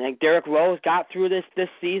on. Like Derrick Rose got through this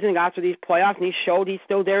season, got through these playoffs, and he showed he's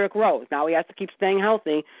still Derrick Rose. Now he has to keep staying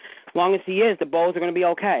healthy. As long as he is, the Bulls are going to be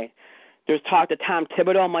okay. There's talk that Tom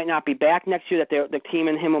Thibodeau might not be back next year, that the team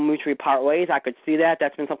and him will mutually part ways. I could see that.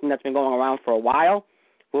 That's been something that's been going around for a while.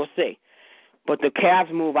 We'll see. But the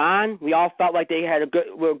Cavs move on. We all felt like they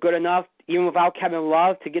were good enough, even without Kevin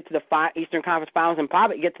Love, to get to the Eastern Conference Finals and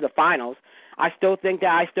probably get to the finals. I still think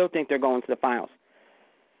they're going to the finals.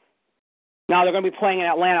 Now they're going to be playing an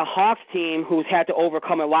Atlanta Hawks team who's had to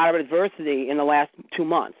overcome a lot of adversity in the last 2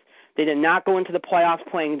 months. They did not go into the playoffs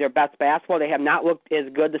playing their best basketball. They have not looked as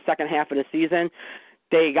good the second half of the season.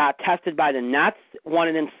 They got tested by the Nets,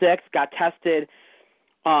 1-6. Got tested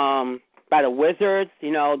by the Wizards.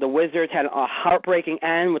 You know, the Wizards had a heartbreaking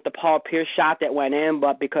end with the Paul Pierce shot that went in,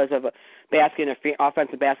 but because of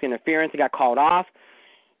offensive basket interference, it got called off.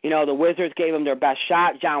 You know, the Wizards gave them their best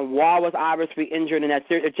shot. John Wall was obviously injured in that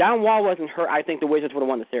series. If John Wall wasn't hurt, I think the Wizards would have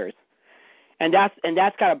won the series. And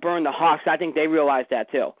that's got to burn the Hawks. I think they realized that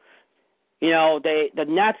too. You know, the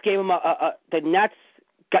Nets gave them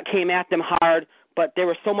came at them hard, but they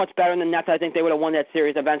were so much better than the Nets. I think they would have won that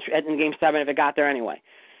series eventually in Game 7 if it got there anyway.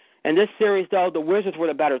 In this series, though, the Wizards were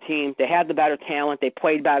the better team. They had the better talent. They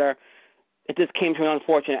played better. It just came to an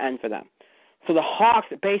unfortunate end for them. So the Hawks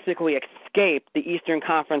basically escaped the Eastern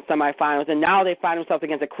Conference semifinals, and now they find themselves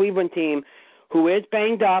against a Cleveland team who is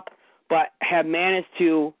banged up but have managed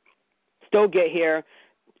to still get here.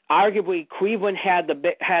 Arguably, Cleveland had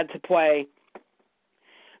to play.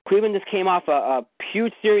 Cleveland just came off a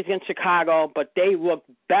huge series against Chicago, but they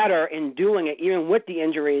looked better in doing it, even with the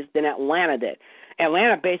injuries, than Atlanta did.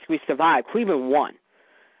 Atlanta basically survived. Cleveland won.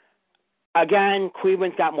 Again,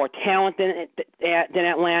 Cleveland's got more talent than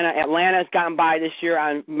Atlanta. Atlanta's gotten by this year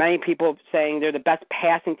on many people saying they're the best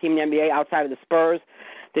passing team in the NBA outside of the Spurs.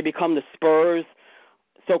 They become the Spurs,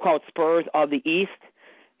 so-called Spurs of the East.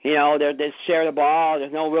 You know, they share the ball.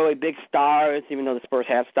 There's no really big stars, even though the Spurs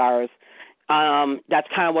have stars. That's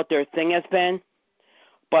kind of what their thing has been.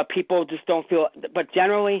 But people just don't feel – but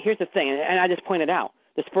generally, here's the thing, and I just pointed out,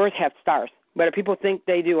 the Spurs have stars. Whether people think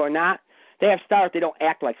they do or not, they have stars. They don't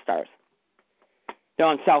act like stars.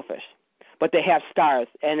 They're unselfish, but they have stars,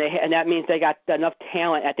 and that means they got enough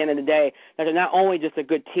talent at the end of the day that they're not only just a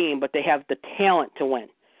good team, but they have the talent to win.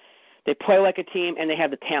 They play like a team, and they have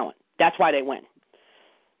the talent. That's why they win.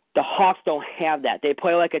 The Hawks don't have that. They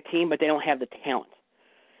play like a team, but they don't have the talent.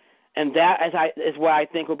 And that is what I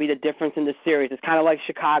think will be the difference in this series. It's kind of like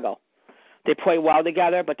Chicago. They play well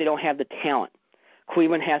together, but they don't have the talent.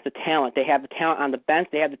 Cleveland has the talent. They have the talent on the bench.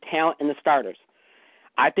 They have the talent in the starters.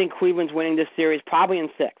 I think Cleveland's winning this series probably in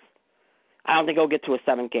 6. I don't think it'll get to a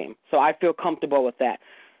 7th game. So I feel comfortable with that.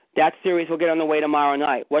 That series will get underway tomorrow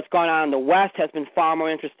night. What's going on in the West has been far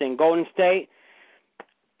more interesting. Golden State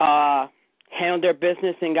handled their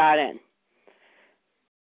business and got in.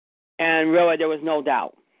 And really, there was no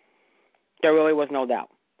doubt. There really was no doubt.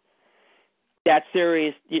 That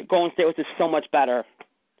series, Golden State was just so much better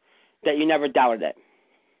that you never doubted it.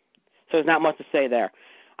 So there's not much to say there.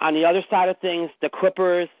 On the other side of things, the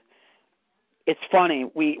Clippers, it's funny.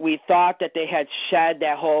 We thought that they had shed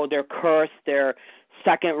their curse, their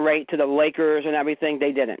second rate to the Lakers and everything.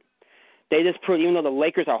 They didn't. They just proved, even though the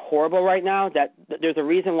Lakers are horrible right now, that there's a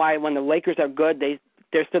reason why when the Lakers are good,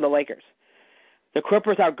 they're still the Lakers. The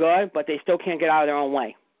Clippers are good, but they still can't get out of their own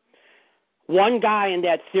way. One guy in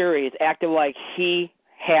that series acted like he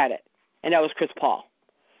had it, and that was Chris Paul.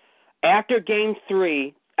 After Game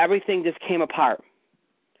 3, everything just came apart.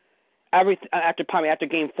 After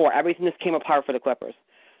Game 4, everything just came apart for the Clippers.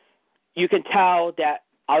 You can tell that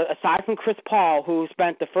aside from Chris Paul, who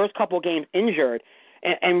spent the first couple of games injured,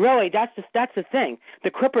 and really that's the thing. The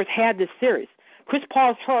Clippers had this series. Chris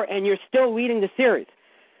Paul's hurt, and you're still leading the series.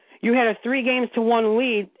 You had a 3-1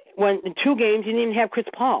 lead when in 2 games you didn't even have Chris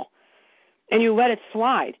Paul, and you let it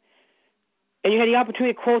slide. And you had the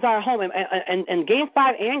opportunity to close out at home. And Game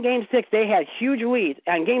 5 and Game 6, they had huge leads.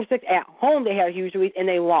 And Game 6 at home, they had a huge lead, and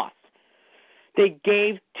they lost. They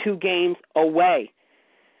gave 2 games away.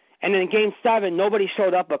 And then in Game 7, nobody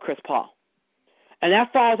showed up but Chris Paul. And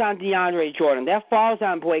that falls on DeAndre Jordan. That falls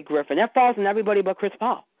on Blake Griffin. That falls on everybody but Chris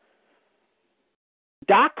Paul.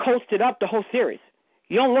 Doc coasted up the whole series.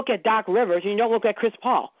 You don't look at Doc Rivers, and you don't look at Chris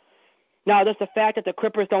Paul. Now, does the fact that the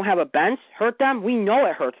Clippers don't have a bench hurt them? We know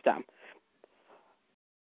it hurts them.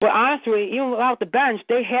 But honestly, even without the bench,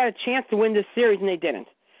 they had a chance to win this series, and they didn't.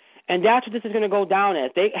 And that's what this is going to go down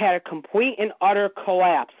as. They had a complete and utter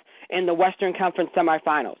collapse in the Western Conference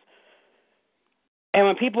semifinals. And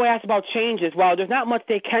when people ask about changes, well, there's not much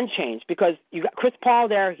they can change because you got Chris Paul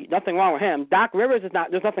there, nothing wrong with him. Doc Rivers,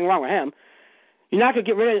 there's nothing wrong with him. You're not going to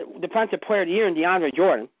get rid of Defensive Player of the Year in DeAndre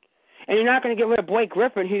Jordan. And you're not going to get rid of Blake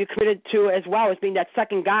Griffin, who you committed to as well as being that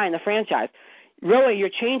second guy in the franchise. Really, your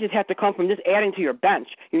changes have to come from just adding to your bench.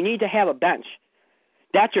 You need to have a bench.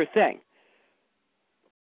 That's your thing.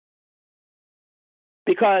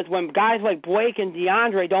 Because when guys like Blake and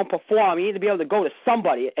DeAndre don't perform, you need to be able to go to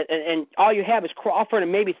somebody, and all you have is Crawford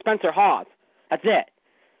and maybe Spencer Hawes. That's it.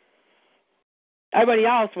 Everybody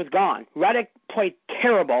else was gone. Redick played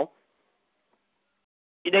terrible.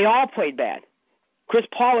 They all played bad. Chris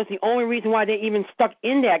Paul was the only reason why they even stuck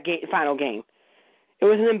in that final game. It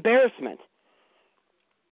was an embarrassment.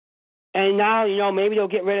 And now, maybe they'll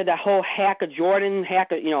get rid of that whole hack of Jordan,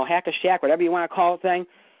 hack of Shaq, whatever you want to call it thing.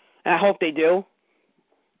 And I hope they do.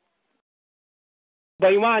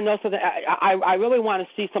 But you want to know something? I really want to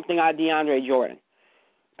see something out of DeAndre Jordan.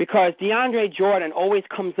 Because DeAndre Jordan always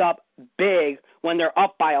comes up big when they're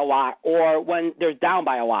up by a lot or when they're down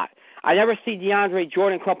by a lot. I never see DeAndre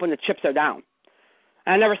Jordan come up when the chips are down.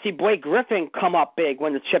 I never see Blake Griffin come up big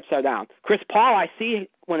when the chips are down. Chris Paul, I see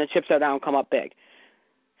when the chips are down come up big.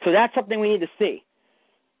 So that's something we need to see.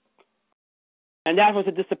 And that was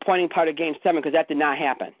a disappointing part of Game 7 because that did not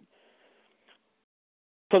happen.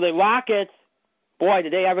 So the Rockets, boy,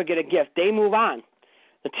 did they ever get a gift. They move on.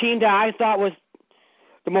 The team that I thought was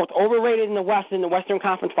the most overrated in the West in the Western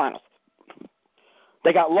Conference Finals.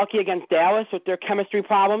 They got lucky against Dallas with their chemistry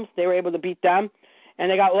problems. They were able to beat them. And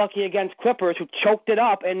they got lucky against Clippers, who choked it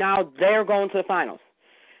up, and now they're going to the finals.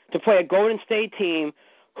 To play a Golden State team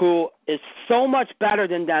who is so much better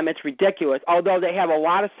than them, it's ridiculous, although they have a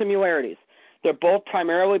lot of similarities. They're both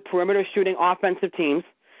primarily perimeter shooting offensive teams.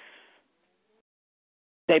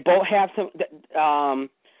 They both have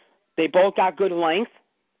they both got good length.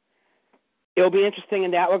 It'll be interesting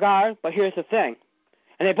in that regard, but here's the thing.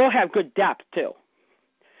 And they both have good depth, too.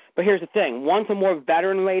 But here's the thing. One's a more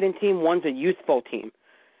veteran-laden team. One's a youthful team.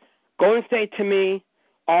 Golden State, to me,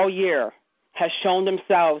 all year, has shown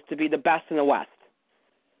themselves to be the best in the West.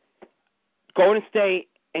 Golden State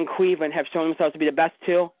and Cleveland have shown themselves to be the best,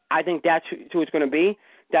 too. I think that's who it's going to be.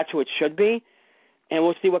 That's who it should be. And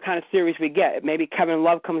we'll see what kind of series we get. Maybe Kevin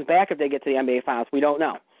Love comes back if they get to the NBA Finals. We don't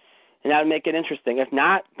know. And that would make it interesting. If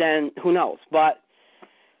not, then who knows. But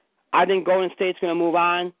I think Golden State's going to move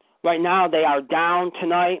on. Right now, they are down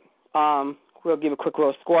tonight. We'll give a quick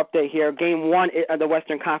little score update here. Game 1 of the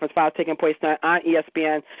Western Conference Finals taking place tonight on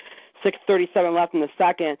ESPN. 6:37 left in the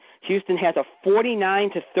second. Houston has a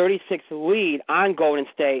 49-36 lead on Golden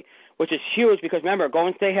State, which is huge because, remember,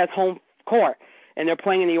 Golden State has home court, and they're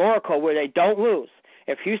playing in the Oracle where they don't lose.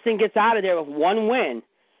 If Houston gets out of there with one win,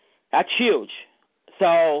 that's huge.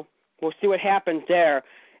 So we'll see what happens there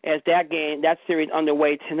as that series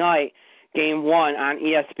underway tonight. Game 1 on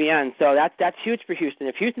ESPN. So that's huge for Houston.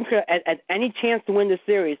 If Houston has any chance to win this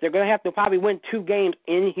series, they're going to have to probably win 2 games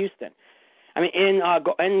in Houston. I mean, in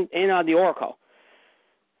the Oracle.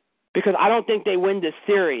 Because I don't think they win this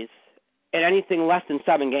series at anything less than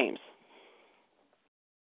 7 games.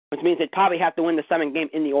 Which means they'd probably have to win the 7th game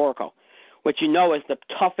in the Oracle, which is the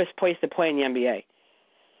toughest place to play in the NBA.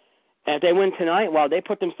 And if they win tonight, well, they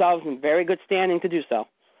put themselves in very good standing to do so.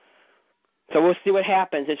 So we'll see what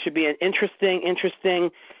happens. It should be an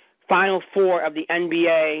interesting Final Four of the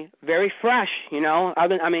NBA. Very fresh, if you want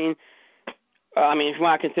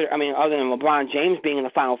to consider, other than LeBron James being in the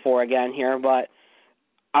Final Four again here, but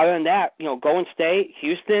other than that, Golden State,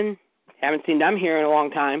 Houston, haven't seen them here in a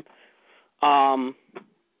long time.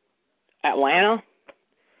 Atlanta,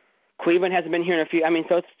 Cleveland hasn't been here in a few.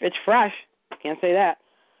 So it's fresh. Can't say that.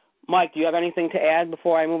 Mike, do you have anything to add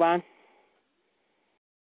before I move on?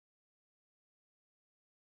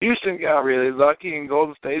 Houston got really lucky, and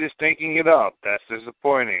Golden State is stinking it up. That's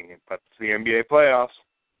disappointing. But it's the NBA playoffs.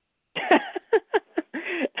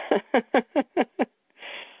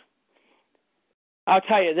 I'll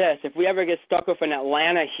tell you this. If we ever get stuck with an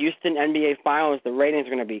Atlanta-Houston NBA Finals, the ratings are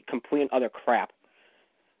going to be complete and utter crap.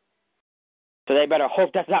 So they better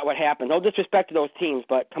hope that's not what happens. No disrespect to those teams,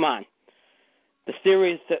 but come on. The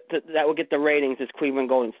series that will get the ratings is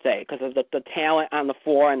Cleveland-Golden State because of the talent on the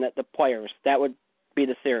floor and the players. That would be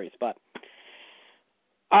the series. But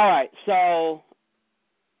all right, so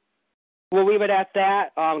we'll leave it at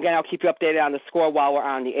that. Again, I'll keep you updated on the score while we're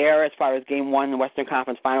on the air as far as Game 1 in the Western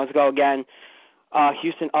Conference Finals go. Again,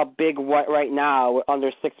 Houston up big right now with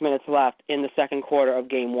under 6 minutes left in the second quarter of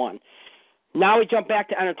Game 1. Now we jump back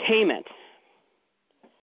to entertainment,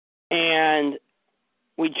 and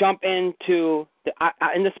we jump into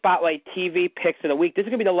in the Spotlight TV picks of the week. This is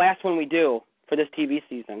going to be the last one we do for this TV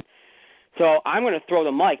season. So I'm going to throw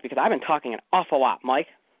the mic because I've been talking an awful lot. Mike?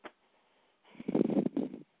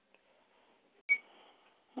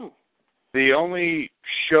 The only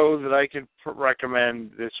show that I can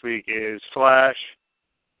recommend this week is Flash,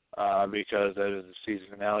 because that is the season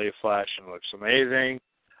finale of Flash and it looks amazing.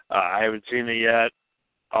 I haven't seen it yet,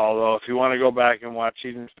 although if you want to go back and watch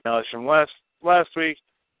season finales from last week,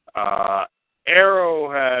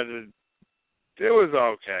 Arrow it was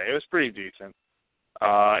okay. It was pretty decent.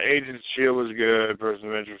 Agents of S.H.I.E.L.D. was good. Person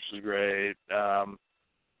of Interest was great.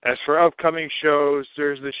 As for upcoming shows,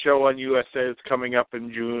 there's this show on USA that's coming up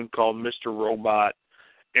in June called Mr. Robot.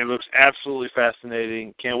 It looks absolutely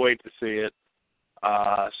fascinating. Can't wait to see it.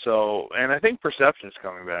 And I think Perception's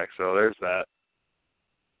coming back, so there's that.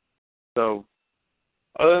 So,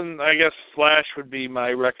 other than, I guess, Flash would be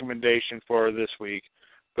my recommendation for this week.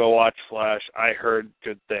 Go watch Flash. I heard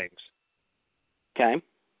good things. Okay.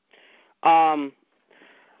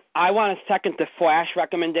 I want to second the Flash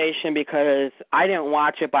recommendation because I didn't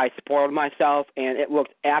watch it, but I spoiled myself, and it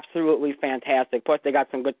looked absolutely fantastic. Plus, they got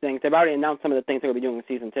some good things. They've already announced some of the things they're going to be doing in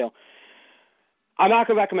Season 2. I'm not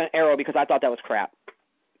going to recommend Arrow because I thought that was crap.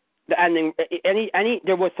 The ending,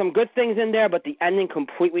 there was some good things in there, but the ending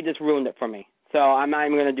completely just ruined it for me. So I'm not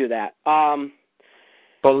even going to do that.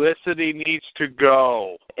 Felicity needs to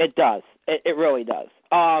go. It does. It really does.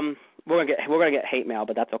 We're gonna get hate mail,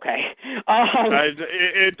 but that's okay.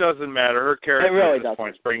 It doesn't matter. Her character really at this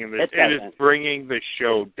point is bringing this. It is bringing the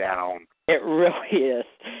show down. It really is.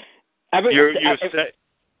 I'm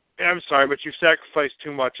sorry, but you sacrificed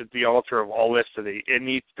too much at the altar of Felicity. It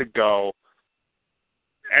needs to go.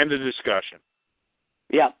 End of discussion.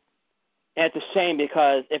 Yeah, and it's a shame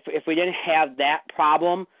because if we didn't have that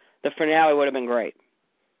problem, the finale would have been great.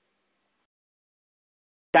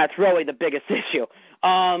 That's really the biggest issue.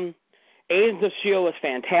 Agents of S.H.I.E.L.D. was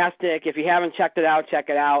fantastic. If you haven't checked it out, check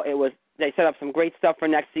it out. They set up some great stuff for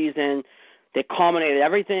next season. They culminated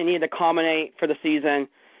everything they needed to culminate for the season.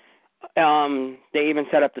 They even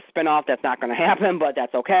set up the spinoff. That's not going to happen, but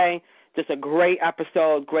that's okay. Just a great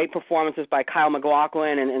episode, great performances by Kyle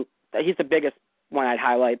MacLachlan, and he's the biggest one I'd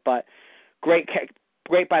highlight, but great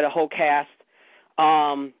by the whole cast.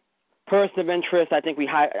 Person of Interest, did we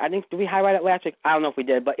highlight it last week? I don't know if we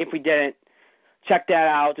did, but if we didn't, check that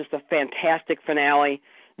out. Just a fantastic finale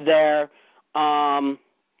there. And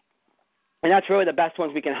that's really the best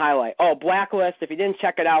ones we can highlight. Oh, Blacklist, if you didn't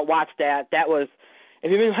check it out, watch that. That was,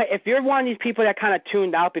 if you're one of these people that kind of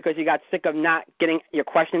tuned out because you got sick of not getting your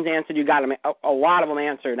questions answered, you got them, a lot of them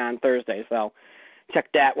answered on Thursday, so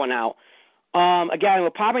check that one out. Again, we're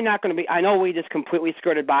probably not going to be, I know we just completely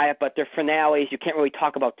skirted by it, but they're finales. You can't really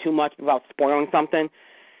talk about too much without spoiling something.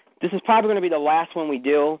 This is probably going to be the last one we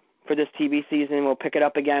do for this TV season. We'll pick it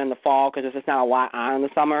up again in the fall because there's just not a lot on in the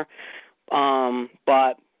summer.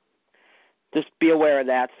 But just be aware of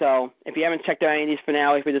that. So if you haven't checked out any of these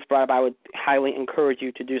finales we just brought up, I would highly encourage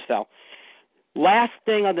you to do so. Last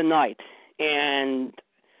thing of the night, and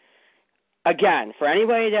again, for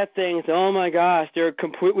anybody that thinks, oh my gosh, they're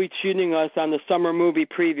completely cheating us on the summer movie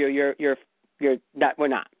preview, you're not. We're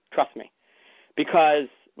not. Trust me, because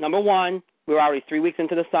number one, we're already 3 weeks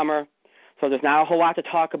into the summer, so there's not a whole lot to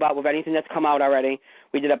talk about with anything that's come out already.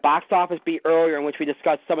 We did a box office beat earlier in which we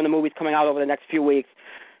discussed some of the movies coming out over the next few weeks.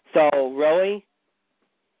 So really,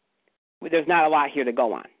 there's not a lot here to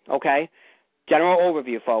go on. Okay, general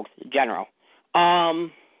overview, folks. General.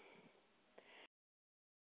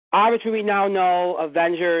 Obviously, we now know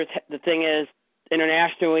Avengers, the thing is,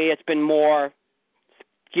 internationally, it's been more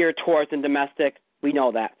geared towards than domestic. We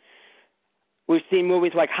know that. We've seen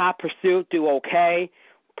movies like Hot Pursuit do okay,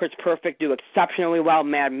 Pitch Perfect do exceptionally well,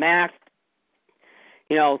 Mad Max,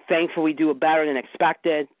 thankfully do better than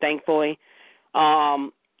expected, thankfully.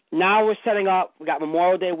 Now we're setting up, we got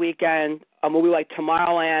Memorial Day weekend, a movie like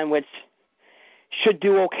Tomorrowland, which should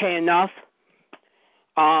do okay enough.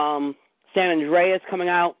 San Andreas coming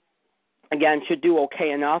out, again, should do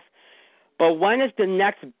okay enough. But when is the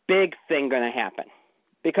next big thing going to happen?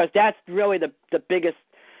 Because that's really the biggest,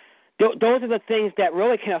 those are the things that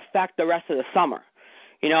really can affect the rest of the summer.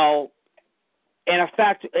 And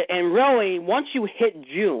really, once you hit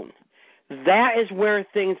June, that is where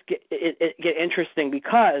things get interesting,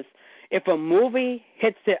 because if a movie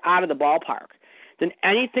hits it out of the ballpark, then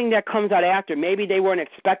anything that comes out after, maybe they weren't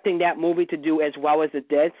expecting that movie to do as well as it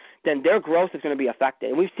did, then their growth is going to be affected.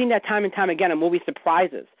 And we've seen that time and time again. A movie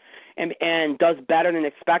surprises and does better than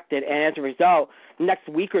expected, and as a result, next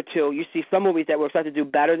week or two, you see some movies that were expected to do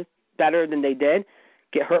better than they did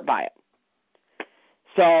get hurt by it.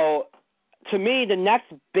 So, to me, the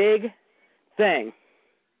next big thing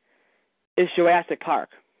is Jurassic Park.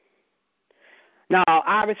 Now,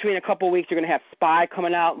 obviously, in a couple of weeks, you're going to have Spy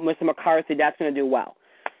coming out, Melissa McCarthy. That's going to do well.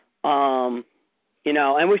 And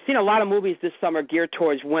we've seen a lot of movies this summer geared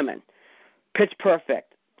towards women. Pitch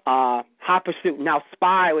Perfect, Hot Pursuit, now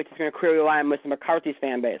Spy, which is going to clearly rely on Melissa McCarthy's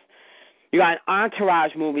fan base. You got an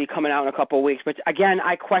Entourage movie coming out in a couple of weeks, but again,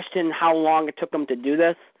 I question how long it took them to do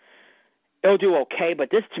this. It'll do okay, but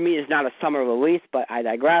this to me is not a summer release, but I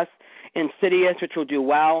digress. Insidious, which will do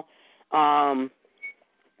well.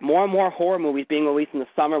 More and more horror movies being released in the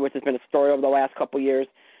summer, which has been a story over the last couple of years.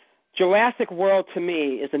 Jurassic World, to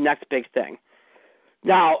me, is the next big thing.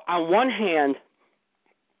 Now, on one hand,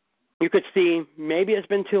 you could see maybe it's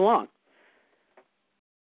been too long.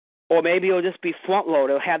 Or maybe it'll just be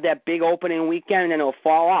front-loaded. It'll have that big opening weekend, and then it'll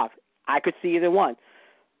fall off. I could see either one.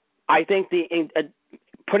 I think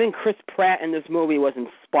putting Chris Pratt in this movie was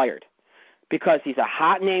inspired because he's a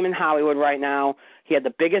hot name in Hollywood right now. He had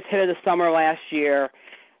the biggest hit of the summer last year.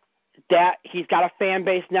 That he's got a fan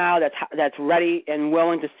base now that's ready and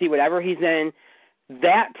willing to see whatever he's in.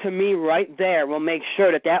 That, to me, right there will make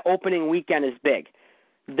sure that opening weekend is big.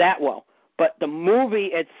 That will. But the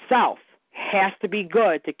movie itself has to be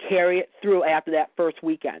good to carry it through after that first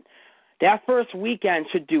weekend. That first weekend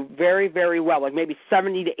should do very, very well, like maybe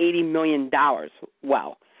 $70 to $80 million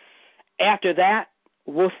well. After that,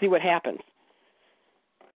 we'll see what happens.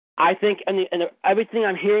 I think everything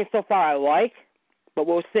I'm hearing so far I like, but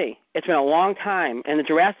we'll see. It's been a long time, and the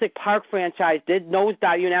Jurassic Park franchise did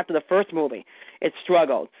nosedive even after the first movie. It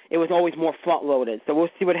struggled. It was always more front-loaded, so we'll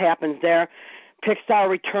see what happens there. Pixar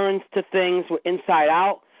returns to things with Inside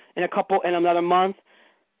Out in another month.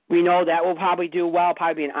 We know that will probably do well,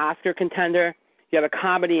 probably be an Oscar contender. You have a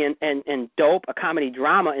comedy in Dope, a comedy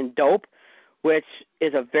drama in Dope, which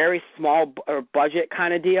is a very small budget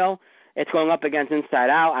kind of deal. It's going up against Inside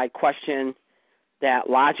Out. I question that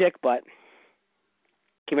logic, but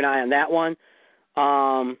keep an eye on that one.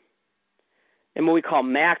 A movie called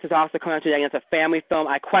Max is also coming out today. It's a family film.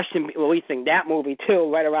 I question releasing that movie,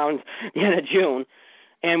 too, right around the end of June.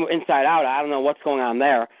 And Inside Out, I don't know what's going on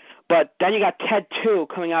there. But then you got Ted 2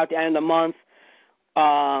 coming out at the end of the month.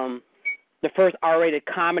 The first R-rated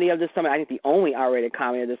comedy of the summer. I think the only R-rated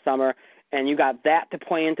comedy of the summer. And you got that to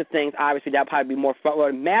play into things. Obviously, that'll probably be more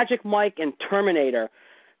front-loaded. Magic Mike and Terminator.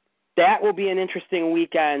 That will be an interesting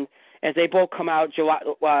weekend as they both come out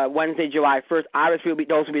Wednesday, July 1st. Obviously,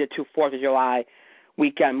 those will be the two 4th of July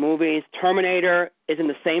weekend movies. Terminator is in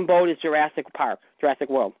the same boat as Jurassic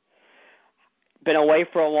World. Been away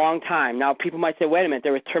for a long time. Now, people might say, wait a minute,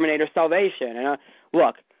 there was Terminator Salvation. And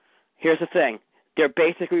look, here's the thing. They're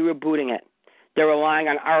basically rebooting it. They're relying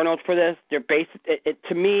on Arnold for this.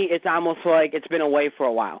 To me, it's almost like it's been away for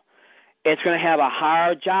a while. It's going to have a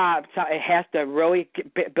hard job. It has to really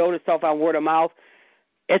build itself on word of mouth.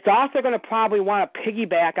 It's also going to probably want to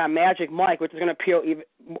piggyback on Magic Mike, which is going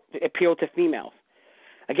to appeal to females.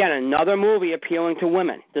 Again, another movie appealing to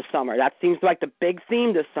women this summer. That seems like the big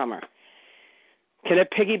theme this summer. Can it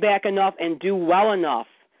piggyback enough and do well enough?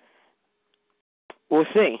 We'll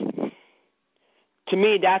see. To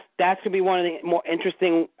me, that's going to be one of the more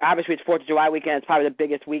interesting. Obviously, it's 4th of July weekend. It's probably the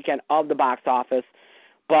biggest weekend of the box office.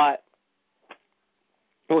 But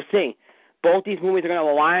we'll see. Both these movies are going to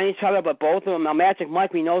rely on each other, but both of them, now Magic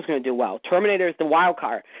Mike, we know is going to do well. Terminator is the wild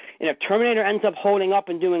card. And if Terminator ends up holding up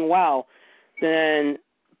and doing well, then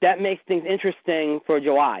that makes things interesting for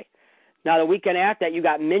July. Now, the weekend after that, you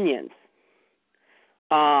got Minions,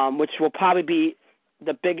 which will probably be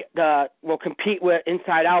will compete with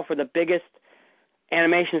Inside Out for the biggest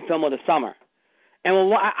animation film of the summer. And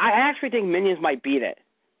I actually think Minions might beat it,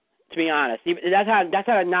 to be honest. That's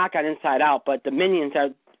how I knock on Inside Out, but the Minions are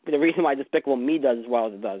the reason why Despicable Me does as well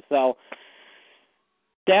as it does. So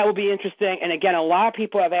that will be interesting. And again, a lot of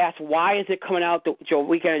people have asked, why is it coming out the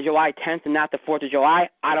weekend of July 10th and not the 4th of July?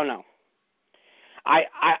 I don't know.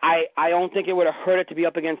 I don't think it would have hurt it to be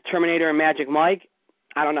up against Terminator and Magic Mike.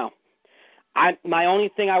 I don't know. My only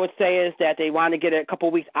thing I would say is that they wanted to get it a couple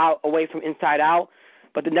weeks away from Inside Out,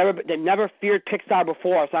 but they never feared Pixar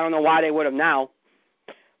before, so I don't know why they would have now.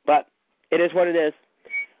 But it is what it is.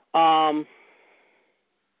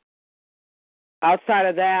 Outside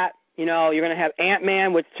of that, you're going to have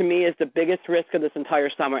Ant-Man, which to me is the biggest risk of this entire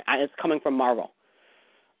summer, and it's coming from Marvel.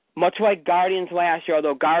 Much like Guardians last year,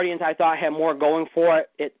 although Guardians I thought had more going for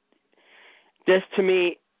it, this to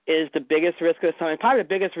me is the biggest risk of the summer, probably the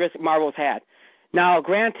biggest risk Marvel's had. Now,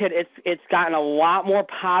 granted, it's gotten a lot more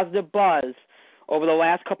positive buzz over the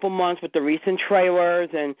last couple months with the recent trailers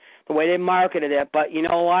and the way they marketed it, but you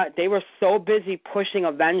know what? They were so busy pushing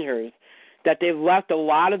Avengers that they've left a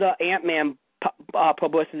lot of the Ant-Man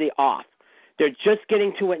publicity off. They're just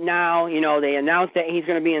getting to it now. They announced that he's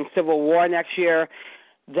going to be in Civil War next year.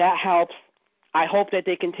 That helps. I hope that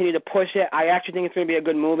they continue to push it. I actually think it's going to be a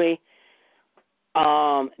good movie.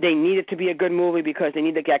 They need it to be a good movie because they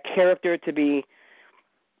need to get character to be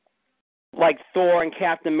like Thor and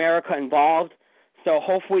Captain America involved. So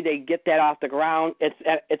hopefully they get that off the ground.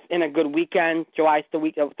 It's in a good weekend. July's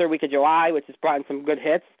the third week of July, which has brought in some good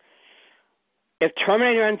hits. If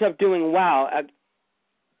Terminator ends up doing well,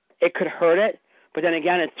 it could hurt it. But then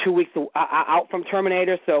again, it's 2 weeks out from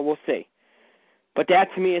Terminator, so we'll see. But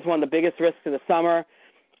that, to me, is one of the biggest risks of the summer.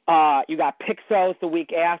 You got Pixels the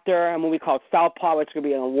week after, a movie called Southpaw, which could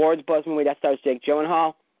be an awards buzz movie that stars Jake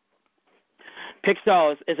Gyllenhaal.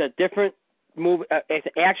 Pixels is a different movie. It's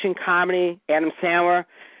an action comedy. Adam Sandler.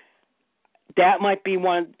 That might be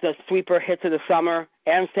one of the sweeper hits of the summer.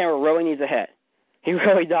 Adam Sandler really needs a hit. He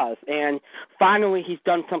really does. And finally, he's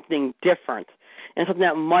done something different and something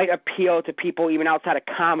that might appeal to people even outside of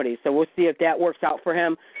comedy. So we'll see if that works out for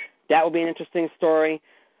him. That will be an interesting story.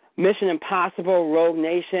 Mission Impossible, Rogue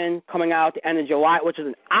Nation, coming out at the end of July, which is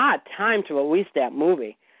an odd time to release that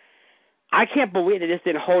movie. I can't believe they just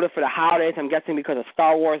didn't hold it for the holidays. I'm guessing because of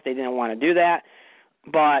Star Wars, they didn't want to do that.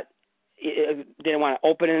 But they didn't want to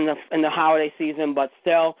open it in the holiday season. But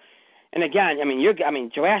still, and again,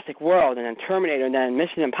 Jurassic World and then Terminator and then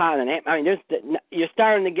Mission Impossible. And you're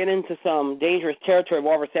starting to get into some dangerous territory of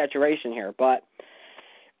oversaturation here. But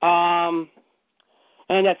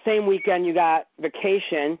and that same weekend, you got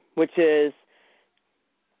Vacation, which is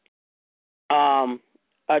a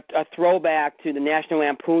throwback to the National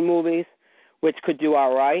Lampoon movies, which could do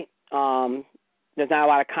all right. There's not a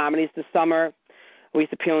lot of comedies this summer, at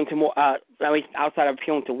least appealing to more, at least outside of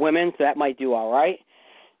appealing to women, so that might do all right.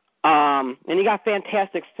 And you got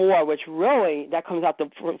Fantastic Four, which really, that comes out the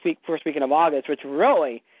first weekend of August, which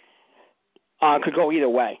really could go either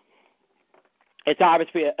way. It's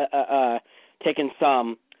obviously taking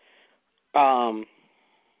some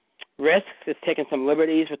risks. It's taking some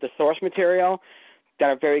liberties with the source material.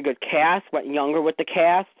 Got a very good cast, went younger with the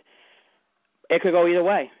cast. It could go either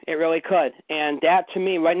way. It really could. And that, to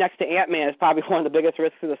me, right next to Ant-Man, is probably one of the biggest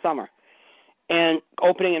risks of the summer. And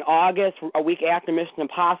opening in August, a week after Mission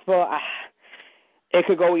Impossible, it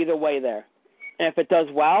could go either way there. And if it does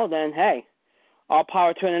well, then, hey, all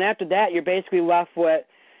power to it. And after that, you're basically left with,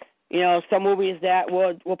 some movies that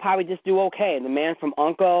will probably just do okay. The Man from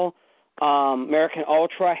U.N.C.L.E., American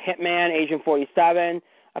Ultra, Hitman, Agent 47,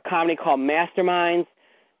 a comedy called Masterminds,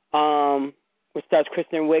 which stars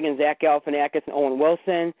Kristen Wiig and Zach Galifianakis and Owen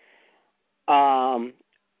Wilson.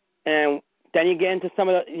 And then you get into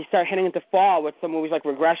you start heading into fall with some movies like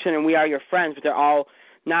Regression and We Are Your Friends, but they're all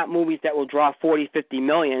not movies that will draw 40, 50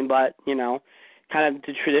 million, but, kind of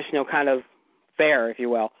the traditional kind of fare, if you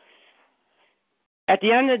will. At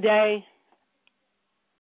the end of the day,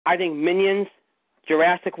 I think Minions,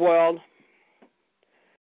 Jurassic World,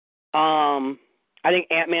 I think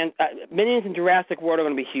Ant-Man, Minions and Jurassic World are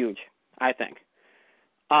going to be huge, I think.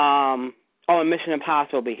 And Mission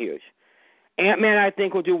Impossible will be huge. Ant-Man, I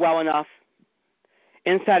think, will do well enough.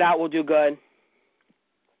 Inside Out will do good.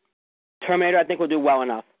 Terminator, I think, will do well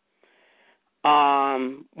enough.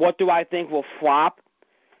 What do I think will flop?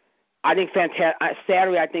 I think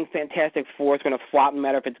sadly, I think Fantastic Four is going to flop no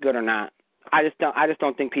matter if it's good or not. I just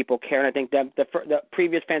don't think people care, and I think that the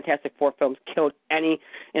previous Fantastic Four films killed any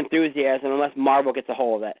enthusiasm unless Marvel gets a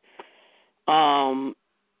hold of it.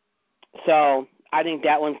 So I think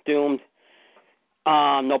that one's doomed.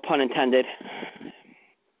 No pun intended.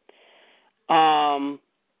 I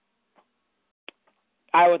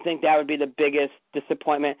would think that would be the biggest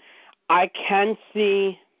disappointment. I could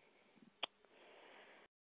see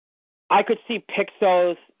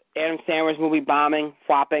Pixar's Adam Sandler's movie bombing,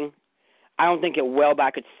 flopping. I don't think it will, but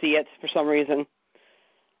I could see it for some reason.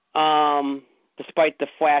 Despite the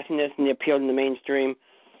flashiness and the appeal to the mainstream.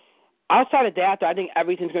 Outside of that, though, I think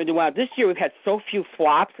everything's going to do well. This year we've had so few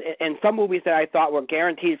flops, and some movies that I thought were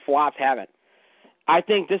guaranteed flops haven't. I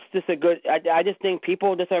think this is a good. I just think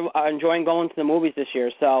people just are enjoying going to the movies this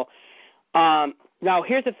year. So now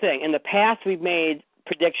here's the thing: in the past, we've made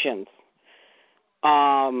predictions.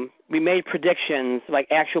 We made predictions, like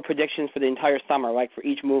actual predictions for the entire summer, like for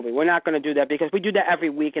each movie. We're not going to do that because we do that every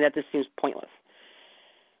week, and that just seems pointless.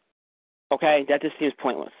 Okay, that just seems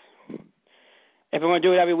pointless. If we're going to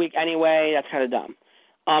do it every week anyway, that's kind of dumb.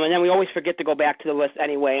 And then we always forget to go back to the list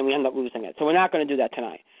anyway, and we end up losing it. So we're not going to do that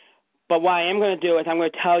tonight. But what I am going to do is I'm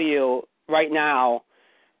going to tell you right now,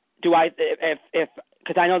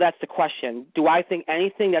 because I know that's the question, do I think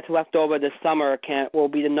anything that's left over this summer will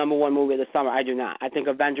be the number one movie of the summer? I do not. I think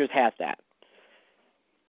Avengers has that.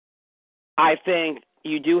 I think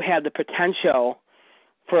you do have the potential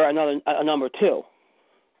for a number two.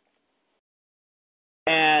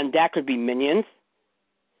 And that could be Minions.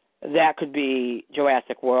 That could be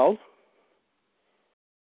Jurassic World.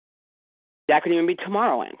 That could even be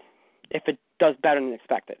Tomorrowland, if it does better than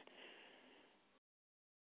expected.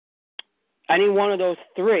 Any one of those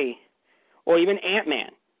three, or even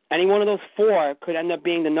Ant-Man, any one of those four could end up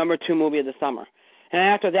being the number two movie of the summer. And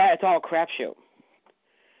after that, it's all a crapshoot.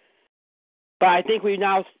 But I think we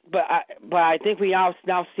now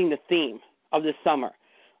seen the theme of this summer.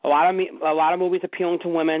 A lot of movies appealing to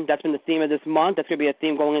women. That's been the theme of this month. That's going to be a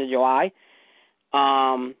theme going into July.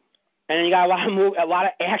 And then you got a lot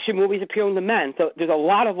of action movies appealing to men. So there's a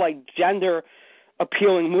lot of like gender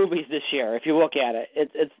appealing movies this year. If you look at it,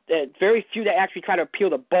 it's very few that actually try to appeal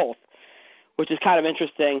to both, which is kind of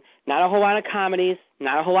interesting. Not a whole lot of comedies,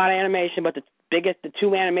 not a whole lot of animation, but the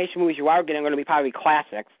two animation movies you are getting are going to be probably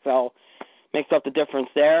classics. So makes up the difference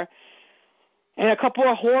there. And a couple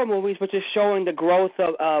of horror movies, which is showing the growth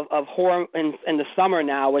of horror in the summer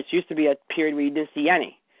now, which used to be a period where you didn't see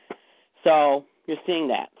any. So you're seeing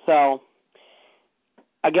that. So,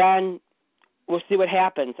 again, we'll see what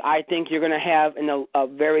happens. I think you're going to have a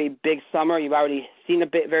very big summer. You've already seen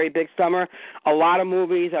very big summer. A lot of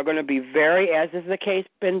movies are going to be as is the case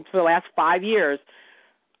been for the last 5 years,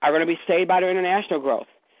 are going to be saved by their international growth.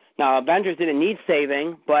 Now, Avengers didn't need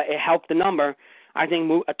saving, but it helped the number. I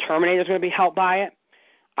think a Terminator is going to be helped by it.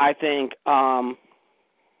 I think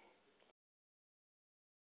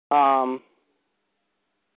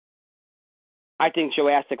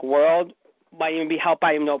Jurassic World might even be helped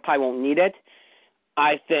by it, even though it probably won't need it.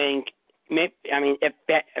 I think,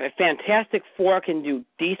 if Fantastic Four can do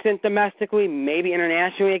decent domestically, maybe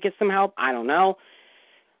internationally it gets some help. I don't know.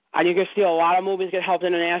 I think you'll see a lot of movies get helped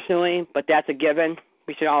internationally, but that's a given.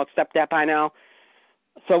 We should all accept that by now.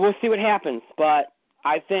 So we'll see what happens. But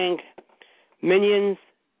I think Minions,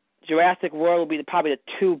 Jurassic World will be probably the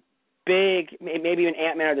two big, maybe even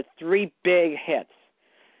Ant-Man, are the three big hits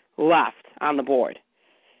left on the board.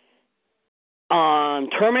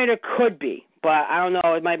 Terminator could be, but I don't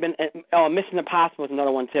know. It might have been. Mission Impossible is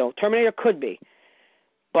another one too. Terminator could be,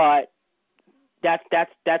 but that's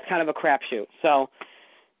kind of a crapshoot. So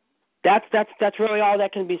that's really all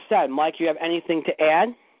that can be said. Mike, you have anything to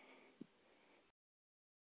add?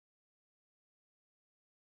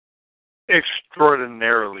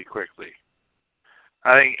 Extraordinarily quickly.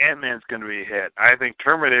 I think Ant-Man's going to be a hit. I think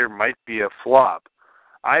Terminator might be a flop.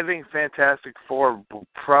 I think Fantastic Four will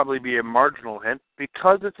probably be a marginal hit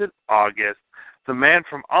because it's in August. The Man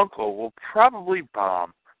from U.N.C.L.E. will probably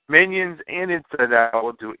bomb. Minions and Inside Out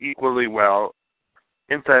will do equally well.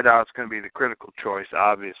 Inside Out's going to be the critical choice,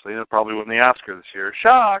 obviously. They'll probably win the Oscar this year.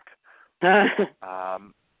 Shock!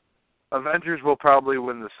 Avengers will probably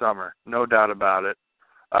win the summer, no doubt about it.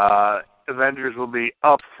 Avengers will be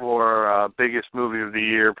up for biggest movie of the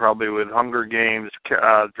year, probably with Hunger Games,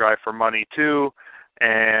 Drive for Money 2,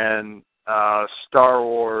 and Star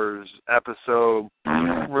Wars Episode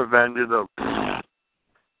Revenge of the...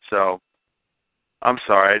 So, I'm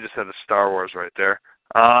sorry, I just had a Star Wars right there.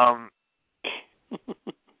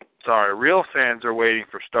 Sorry, real fans are waiting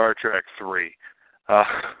for Star Trek 3.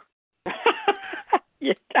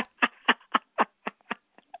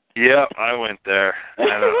 Yep, I went there.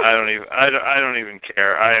 I don't even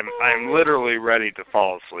care. I'm literally ready to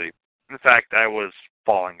fall asleep. In fact, I was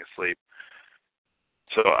falling asleep.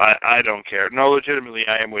 So I don't care. No, legitimately,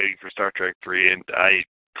 I am waiting for Star Trek 3, and I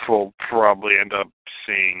will probably end up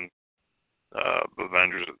seeing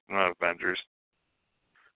Avengers,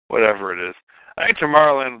 whatever it is. I think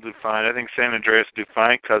Tomorrowland will do fine. I think San Andreas will do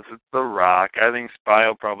fine because it's The Rock. I think Spy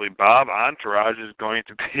will probably bomb. Entourage is going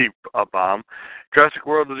to be a bomb. Jurassic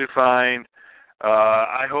World will do fine.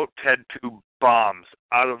 I hope Ted 2 bombs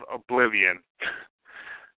out of oblivion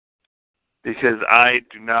because I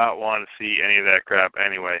do not want to see any of that crap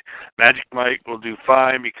anyway. Magic Mike will do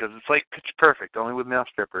fine because it's like Pitch Perfect, only with male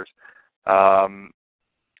strippers.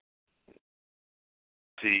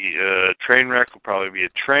 The Trainwreck will probably be a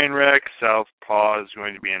train wreck. Southpaw is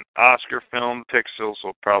going to be an Oscar film. Pixels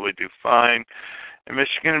will probably do fine. And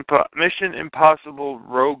Mission Impossible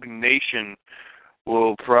Rogue Nation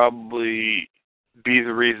will probably be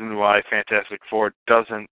the reason why Fantastic Four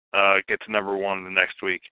doesn't get to number one the next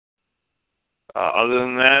week. Other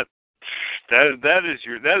than that, that is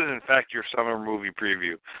in fact your summer movie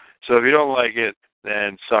preview. So if you don't like it,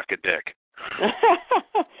 then suck a dick.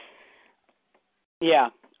 Yeah.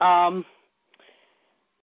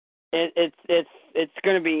 It's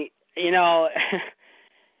going to be,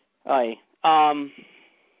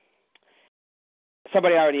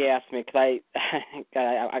 somebody already asked me because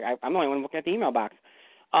I'm the only one looking at the email box.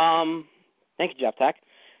 Thank you, Jeff Tech.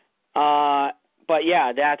 But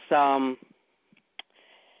yeah, that's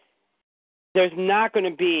there's not going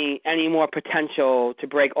to be any more potential to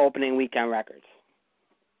break opening weekend records.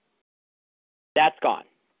 That's gone.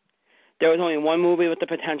 There was only one movie with the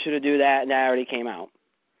potential to do that, and that already came out.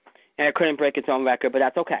 And it couldn't break its own record, but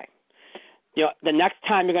that's okay. The next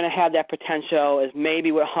time you're going to have that potential is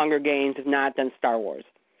maybe with Hunger Games, if not, then Star Wars.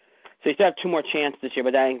 So you still have 2 more chances this year,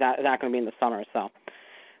 but that ain't not going to be in the summer. So,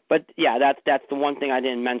 but yeah, that's the one thing I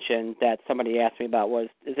didn't mention that somebody asked me about was,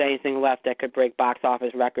 is there anything left that could break box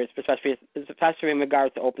office records, especially in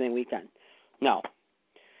regards to opening weekend? No.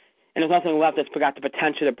 And there's nothing left that's got the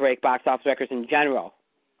potential to break box office records in general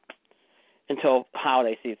until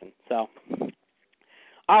holiday season. So,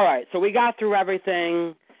 all right, so we got through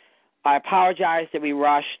everything. I apologize that we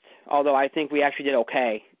rushed, although I think we actually did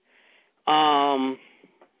okay.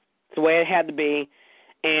 It's the way it had to be,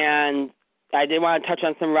 and I did want to touch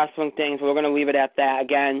on some wrestling things, but we're going to leave it at that.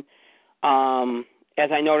 Again, as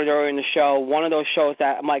I noted earlier in the show, one of those shows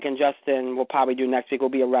that Mike and Justin will probably do next week will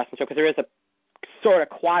be a wrestling show, because there is a sort of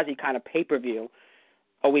quasi kind of pay-per-view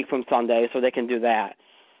a week from Sunday, so they can do that.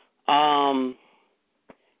 And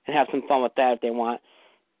have some fun with that if they want.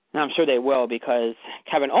 And I'm sure they will, because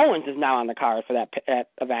Kevin Owens is now on the card for that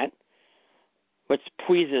event, which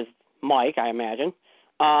pleases Mike, I imagine.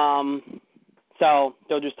 So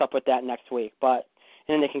they'll do stuff with that next week. And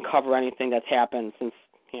then they can cover anything that's happened since,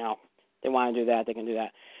 they want to do that, they can do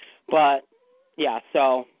that. But, yeah,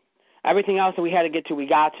 so everything else that we had to get to, we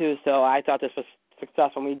got to. So I thought this was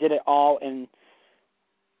successful. We did it all in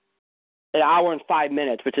an hour and 5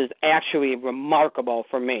 minutes, which is actually remarkable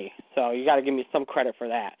for me. So you got to give me some credit for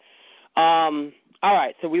that. All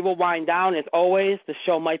right, so we will wind down. As always, the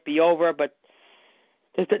show might be over, but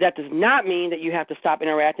that does not mean that you have to stop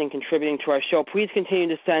interacting and contributing to our show. Please continue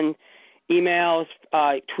to send emails,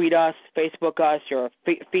 tweet us, Facebook us, your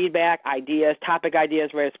feedback, ideas, topic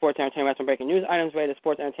ideas, related to sports, entertainment, wrestling, breaking news items, related to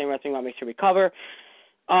sports, entertainment, wrestling, we want to make sure we cover.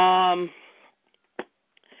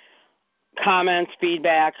 Comments,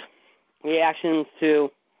 feedback, reactions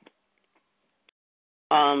to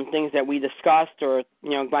things that we discussed, or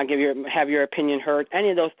want to have your opinion heard, any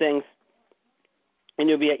of those things, and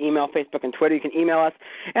you'll be at email, Facebook, and Twitter. You can email us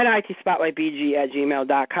at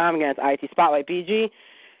itspotlightbg@gmail.com. Again, it's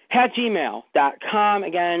itspotlightbg@gmail.com.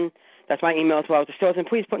 Again, that's my email as well as the show's. And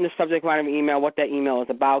please put in the subject line of your email what that email is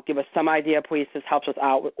about. Give us some idea, please. This helps us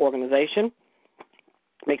out with organization.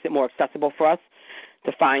 Makes it more accessible for us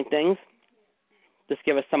to find things. Just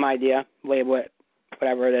give us some idea, label it,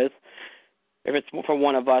 whatever it is. If it's for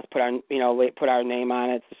one of us, put our name on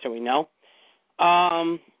it so we know.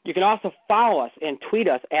 You can also follow us and tweet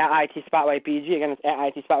us at itspotlightbg. Again, it's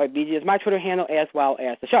at itspotlightbg is my Twitter handle, as well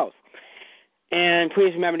as the show's. And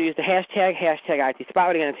please remember to use the hashtag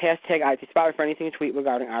itspotlight. Again, it's hashtag itspotlight for anything you tweet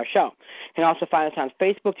regarding our show. You can also find us on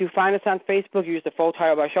Facebook. To find us on Facebook, use the full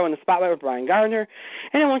title of our show, In the Spotlight with Brian Gardner.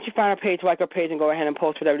 And then once you find our page, like our page and go ahead and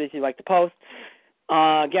post whatever it is you'd like to post.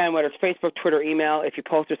 Again, whether it's Facebook, Twitter, email, if you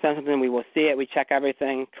post or send something, we will see it. We check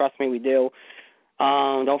everything. Trust me, we do.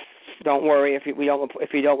 Don't worry if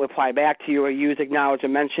we don't reply back to you or use acknowledge or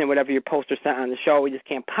mention whatever your post or sent on the show. We just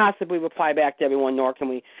can't possibly reply back to everyone, nor can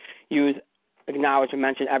we use acknowledge or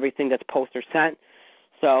mention everything that's post or sent.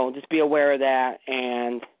 So just be aware of that,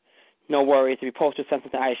 and no worries. If you post or send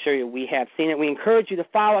something, I assure you we have seen it. We encourage you to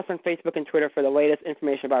follow us on Facebook and Twitter for the latest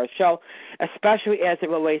information about our show, especially as it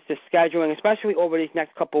relates to scheduling, especially over these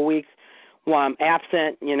next couple of weeks while I'm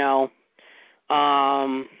absent.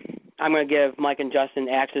 I'm going to give Mike and Justin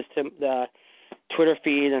access to the Twitter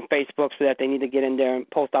feed and Facebook so that they need to get in there and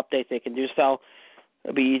post updates. They can do so.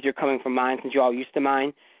 It'll be easier coming from mine since you're all used to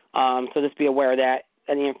mine. So just be aware of that.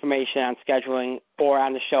 Any information on scheduling or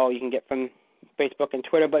on the show you can get from Facebook and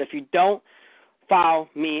Twitter. But if you don't follow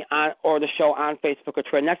me or the show on Facebook or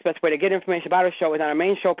Twitter, the next best way to get information about our show is on our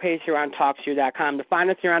main show page here on TalkShoe.com. To find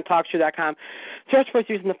us here on TalkShoe.com, search for us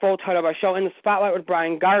using the full title of our show, In the Spotlight with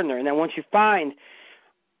Brian Gardner. And then once you find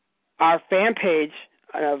our once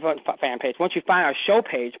you find our show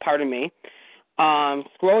page,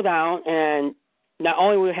 scroll down, and not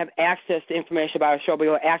only will you have access to information about our show, but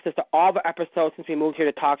you'll have access to all the episodes since we moved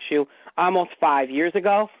here to TalkShoe almost 5 years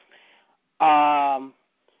ago.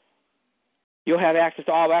 You'll have access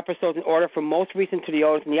to all the episodes in order from most recent to the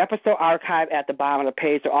oldest, and the episode archive at the bottom of the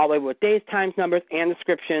page. They're all labeled with days, times, numbers, and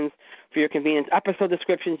descriptions for your convenience. Episode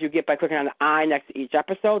descriptions you get by clicking on the I next to each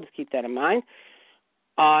episode. Just keep that in mind.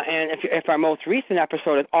 And if our most recent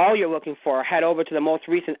episode is all you're looking for, head over to the most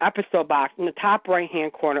recent episode box in the top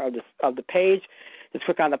right-hand corner of the page. Just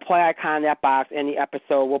click on the play icon in that box, and the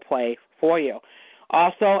episode will play for you.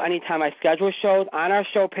 Also, anytime I schedule shows on our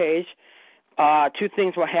show page, two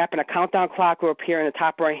things will happen. A countdown clock will appear in the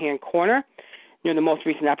top right-hand corner near the most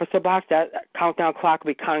recent episode box. That countdown clock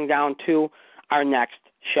will be counting down to our next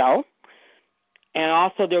show. And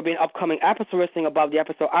also there will be an upcoming episode listing above the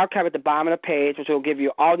episode archive at the bottom of the page, which will give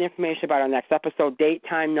you all the information about our next episode, date,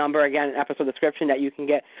 time, number, again, an episode description that you can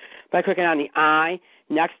get by clicking on the I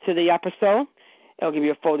next to the episode. It'll give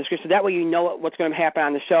you a full description. So that way you know what's going to happen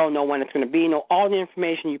on the show, know when it's going to be, know all the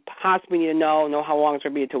information you possibly need to know how long it's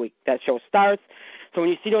going to be until that show starts. So when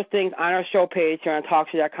you see those things on our show page here on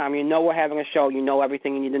TalkShoe.com, you know we're having a show. You know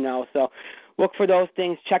everything you need to know. So look for those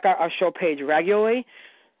things. Check out our show page regularly,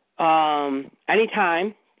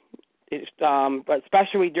 anytime, but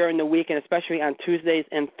especially during the week and especially on Tuesdays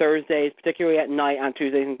and Thursdays, particularly at night on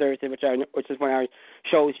Tuesdays and Thursdays, which is when our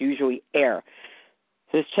shows usually air.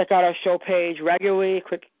 So just check out our show page regularly,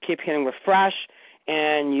 keep hitting refresh,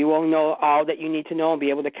 and you will know all that you need to know and be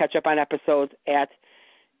able to catch up on episodes at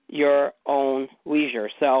your own leisure.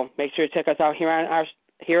 So make sure to check us out here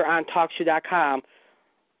on TalkShoe.com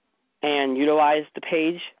and utilize the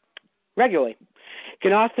page regularly. You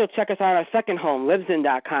can also check us out on our second home,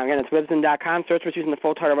 Libsyn.com. Again, it's Libsyn.com. Search for using the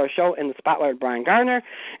full title of our show in the Spotlight with Brian Gardner.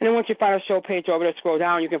 And then once you find our show page over there, scroll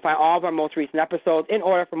down, you can find all of our most recent episodes in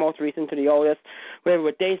order from most recent to the oldest,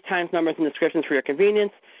 with dates, times, numbers, and descriptions for your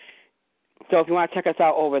convenience. So if you want to check us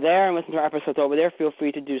out over there and listen to our episodes over there, feel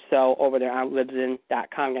free to do so over there on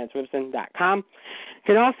Libsyn.com. Again, it's Libsyn.com. You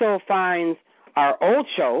can also find our old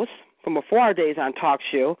shows from before our days on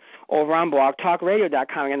TalkShoe over on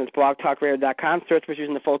blogtalkradio.com. Again, it's blogtalkradio.com. Search for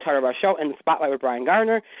using the full title of our show and the Spotlight with Brian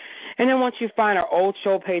Gardner. And then once you find our old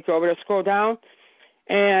show page over there, scroll down,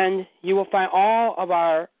 and you will find all of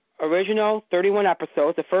our original 31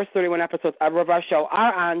 episodes, the first 31 episodes ever of our show,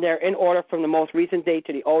 are on there in order from the most recent date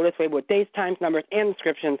to the oldest, labeled with dates, times, numbers, and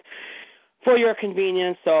descriptions for your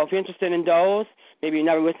convenience. So if you're interested in those, maybe you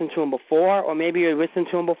never listened to them before, or maybe you listened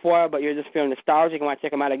to them before, but you're just feeling nostalgic and want to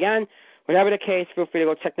check them out again. Whatever the case, feel free to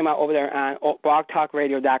go check them out over there on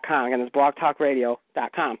blogtalkradio.com. Again, it's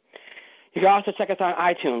blogtalkradio.com. You can also check us out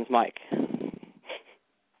on iTunes, Mike.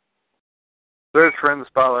 Search for In the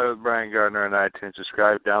Spotlight with Brian Gardner on iTunes.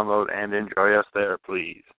 Subscribe, download, and enjoy us there,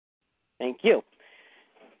 please. Thank you.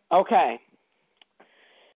 Okay.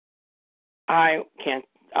 I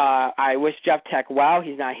wish Jeff Tech well.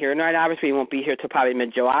 He's not here tonight, obviously. He won't be here till probably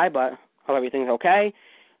mid-July, but hope everything's okay.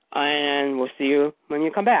 And we'll see you when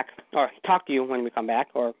you come back, or talk to you when we come back,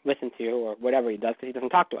 or listen to you, or whatever he does, because he doesn't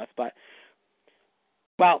talk to us. But,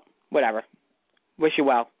 well, whatever. Wish you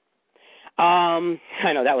well.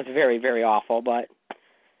 I know that was very, very awful, but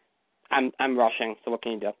I'm rushing, so what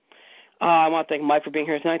can you do? I want to thank Mike for being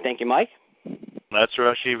here tonight. Thank you, Mike. Let's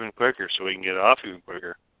rush even quicker so we can get off even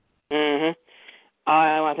quicker. Mm-hmm.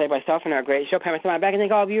 I want to thank myself and our great show, Pam, back, and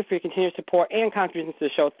thank all of you for your continued support and contributions to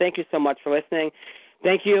the show. Thank you so much for listening.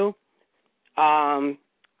 Thank you for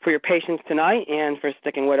your patience tonight and for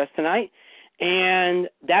sticking with us tonight. And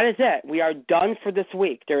that is it. We are done for this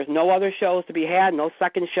week. There is no other shows to be had, no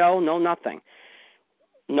second show, no nothing.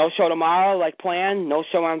 No show tomorrow like planned, no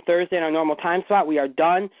show on Thursday in our normal time slot. We are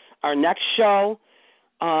done. Our next show,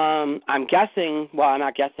 I'm guessing, well, I'm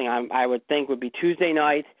not guessing, I would think would be Tuesday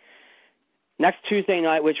night. Next Tuesday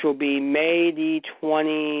night, which will be May the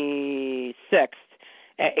 26th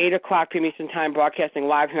at 8 o'clock p.m. Eastern Time, broadcasting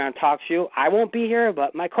live here on TalkShoe. I won't be here,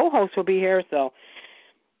 but my co-host will be here, so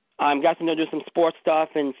I'm guessing they'll do some sports stuff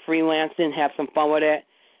and freelancing, have some fun with it.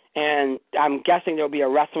 And I'm guessing there'll be a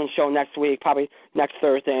wrestling show next week, probably next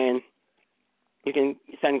Thursday, and you can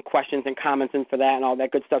send questions and comments in for that and all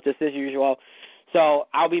that good stuff, just as usual. So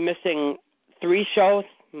I'll be missing 3 shows.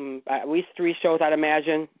 At least 3 shows, I'd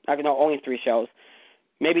imagine. No, only 3 shows.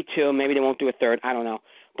 Maybe 2. Maybe they won't do a third. I don't know.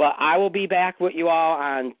 But I will be back with you all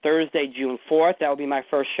on Thursday, June 4th. That will be my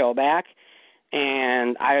first show back.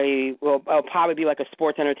 And it'll probably be like a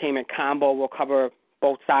sports entertainment combo. We'll cover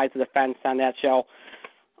both sides of the fence on that show,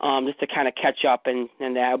 just to kind of catch up. And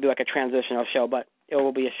that will be like a transitional show. But it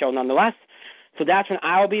will be a show nonetheless. So that's when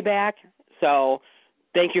I will be back. So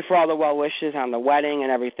thank you for all the well wishes on the wedding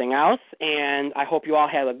and everything else, and I hope you all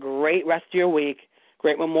have a great rest of your week,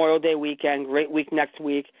 great Memorial Day weekend, great week next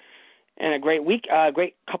week, and a great week,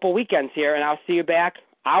 great couple weekends here, and I'll see you back.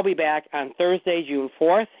 I'll be back on Thursday, June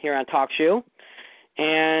 4th, here on TalkShoe,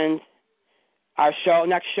 and our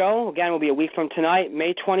next show, again, will be a week from tonight,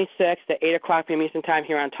 May 26th at 8 o'clock p.m. Eastern Time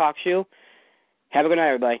here on TalkShoe. Have a good night,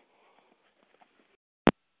 everybody.